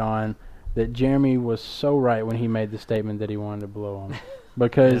this add-on that Jeremy was so right when he made the statement that he wanted to blow him.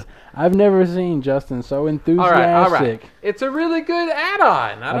 Because I've never seen Justin so enthusiastic All right. It's a really good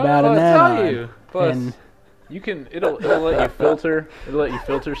add-on. I don't about know an what to tell add-on. you. Plus, And You can it'll let you filter. It'll let you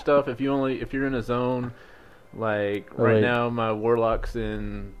filter stuff if you're in a zone. Like right Right. now, my warlock's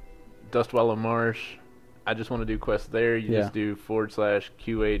in Dustwallow Marsh. I just want to do quests there. You Yeah. just do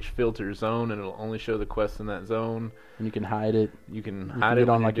 /QH filter zone, and it'll only show the quests in that zone. and you can hide it. You can can hide get it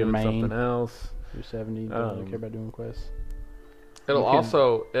on, when like, you're your doing main. something else. You're 70. Don't care about doing quests. it'll you can-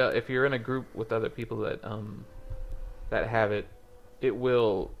 also, if you're in a group with other people that have it, it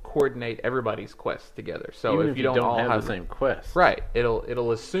will coordinate everybody's quests together. So Even if you don't all have the same quest, right,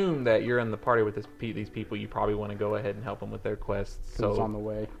 it'll assume that you're in the party with these people. You probably want to go ahead and help them with their quests. 'Cause So it's on the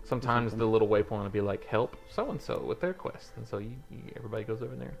way. sometimes the little waypoint will be like, help so and so with their quest, and so everybody goes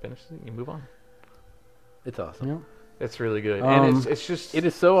over there and finishes it, and you move on. It's awesome. Yep. It's really good, and it's just It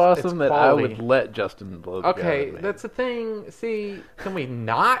is so awesome that quality. I would let Justin blow the guy okay. out of me. That's the thing. See, can we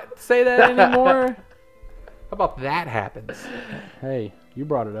not say that anymore? How about that happens? Hey, you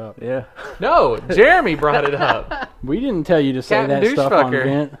brought it up. Yeah. No, Jeremy brought it up. We didn't tell you to say Captain that stuff on Douchefucker.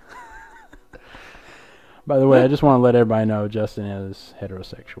 Vent. By the way, I just want to let everybody know Justin is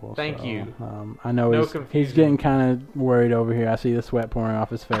heterosexual. Thank so, you. I know No he's confusion. getting kind of worried over here. I see the sweat pouring off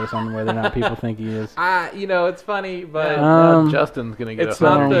his face on whether or not people think he is. It's funny, but Now Justin's gonna get it's a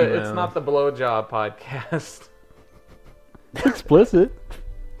not hundred the emails. blowjob podcast. It's explicit.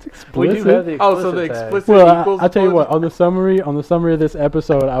 It's We explicit. do have the Oh, so the explicit tag. explicit Well, equals I'll tell you what. blowjob? On the summary of this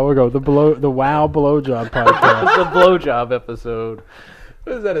episode, I will go the Wow Blowjob podcast. It's the blowjob episode.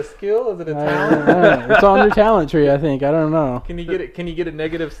 What is that? A skill? Is it a I talent? don't know. It's on your talent tree, I think. I don't know. Can you get it? Can you get a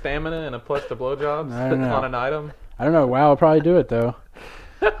negative stamina and a plus to blowjobs I don't know. on an item? I don't know. Wow, I'll probably do it though.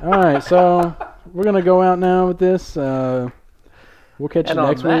 All right, so we're gonna go out now with this. We'll catch And you on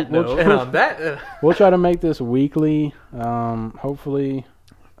next that week. We'll, note- And on that, we'll try to make this weekly. Hopefully,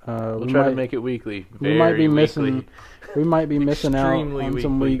 We'll try to make it weekly. we might be Very missing. weekly. We might be missing out Extremely on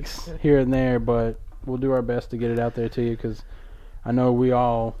some weekly. weeks here and there, but we'll do our best to get it out there to you because I know we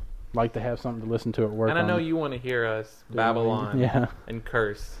all like to have something to listen to at work. and I know on. you want to hear us babble on Yeah. and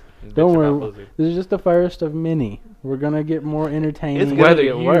curse. And Don't bitch worry. about Blizzard. This is just the first of many. We're gonna get more entertaining. It's gonna Whether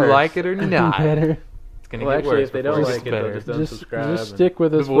get you worse. like it or not, better. it's gonna Well, get actually, worse. if they before don't it like gets it, better. they'll just Just unsubscribe. and- stick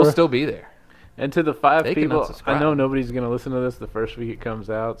with us. We'll for- still be there. And to the 5 They can people, unsubscribe. I know nobody's going to listen to this the first week it comes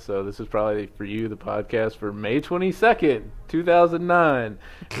out, so this is probably for you, the podcast for May 22nd, 2009.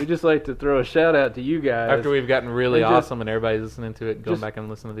 We just like to throw a shout out to you guys. After we've gotten really And just- awesome and everybody's listening to it, and going just- back and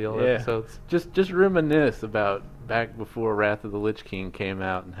listening to the old yeah. episodes. Just reminisce about back before Wrath of the Lich King came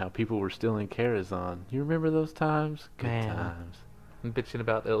out and how people were still in Karazhan. You remember those times? Good Man. times. And bitching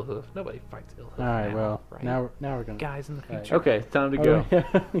about Ilhoof. Nobody fights Ilhoof. All right. now, Well, right? now we're gonna guys in the All right. future. Okay, time to Oh, go.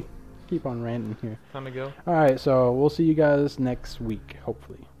 yeah. Keep on ranting here. Time to go. All right. So we'll see you guys next week,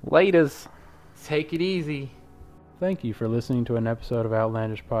 hopefully. Laters. Take it easy. Thank you for listening to an episode of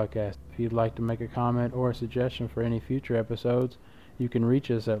Outlandish Podcast. If you'd like to make a comment or a suggestion for any future episodes, you can reach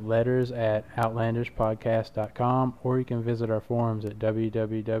us at letters@outlandishpodcast.com or you can visit our forums at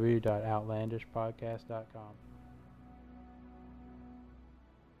www.outlandishpodcast.com.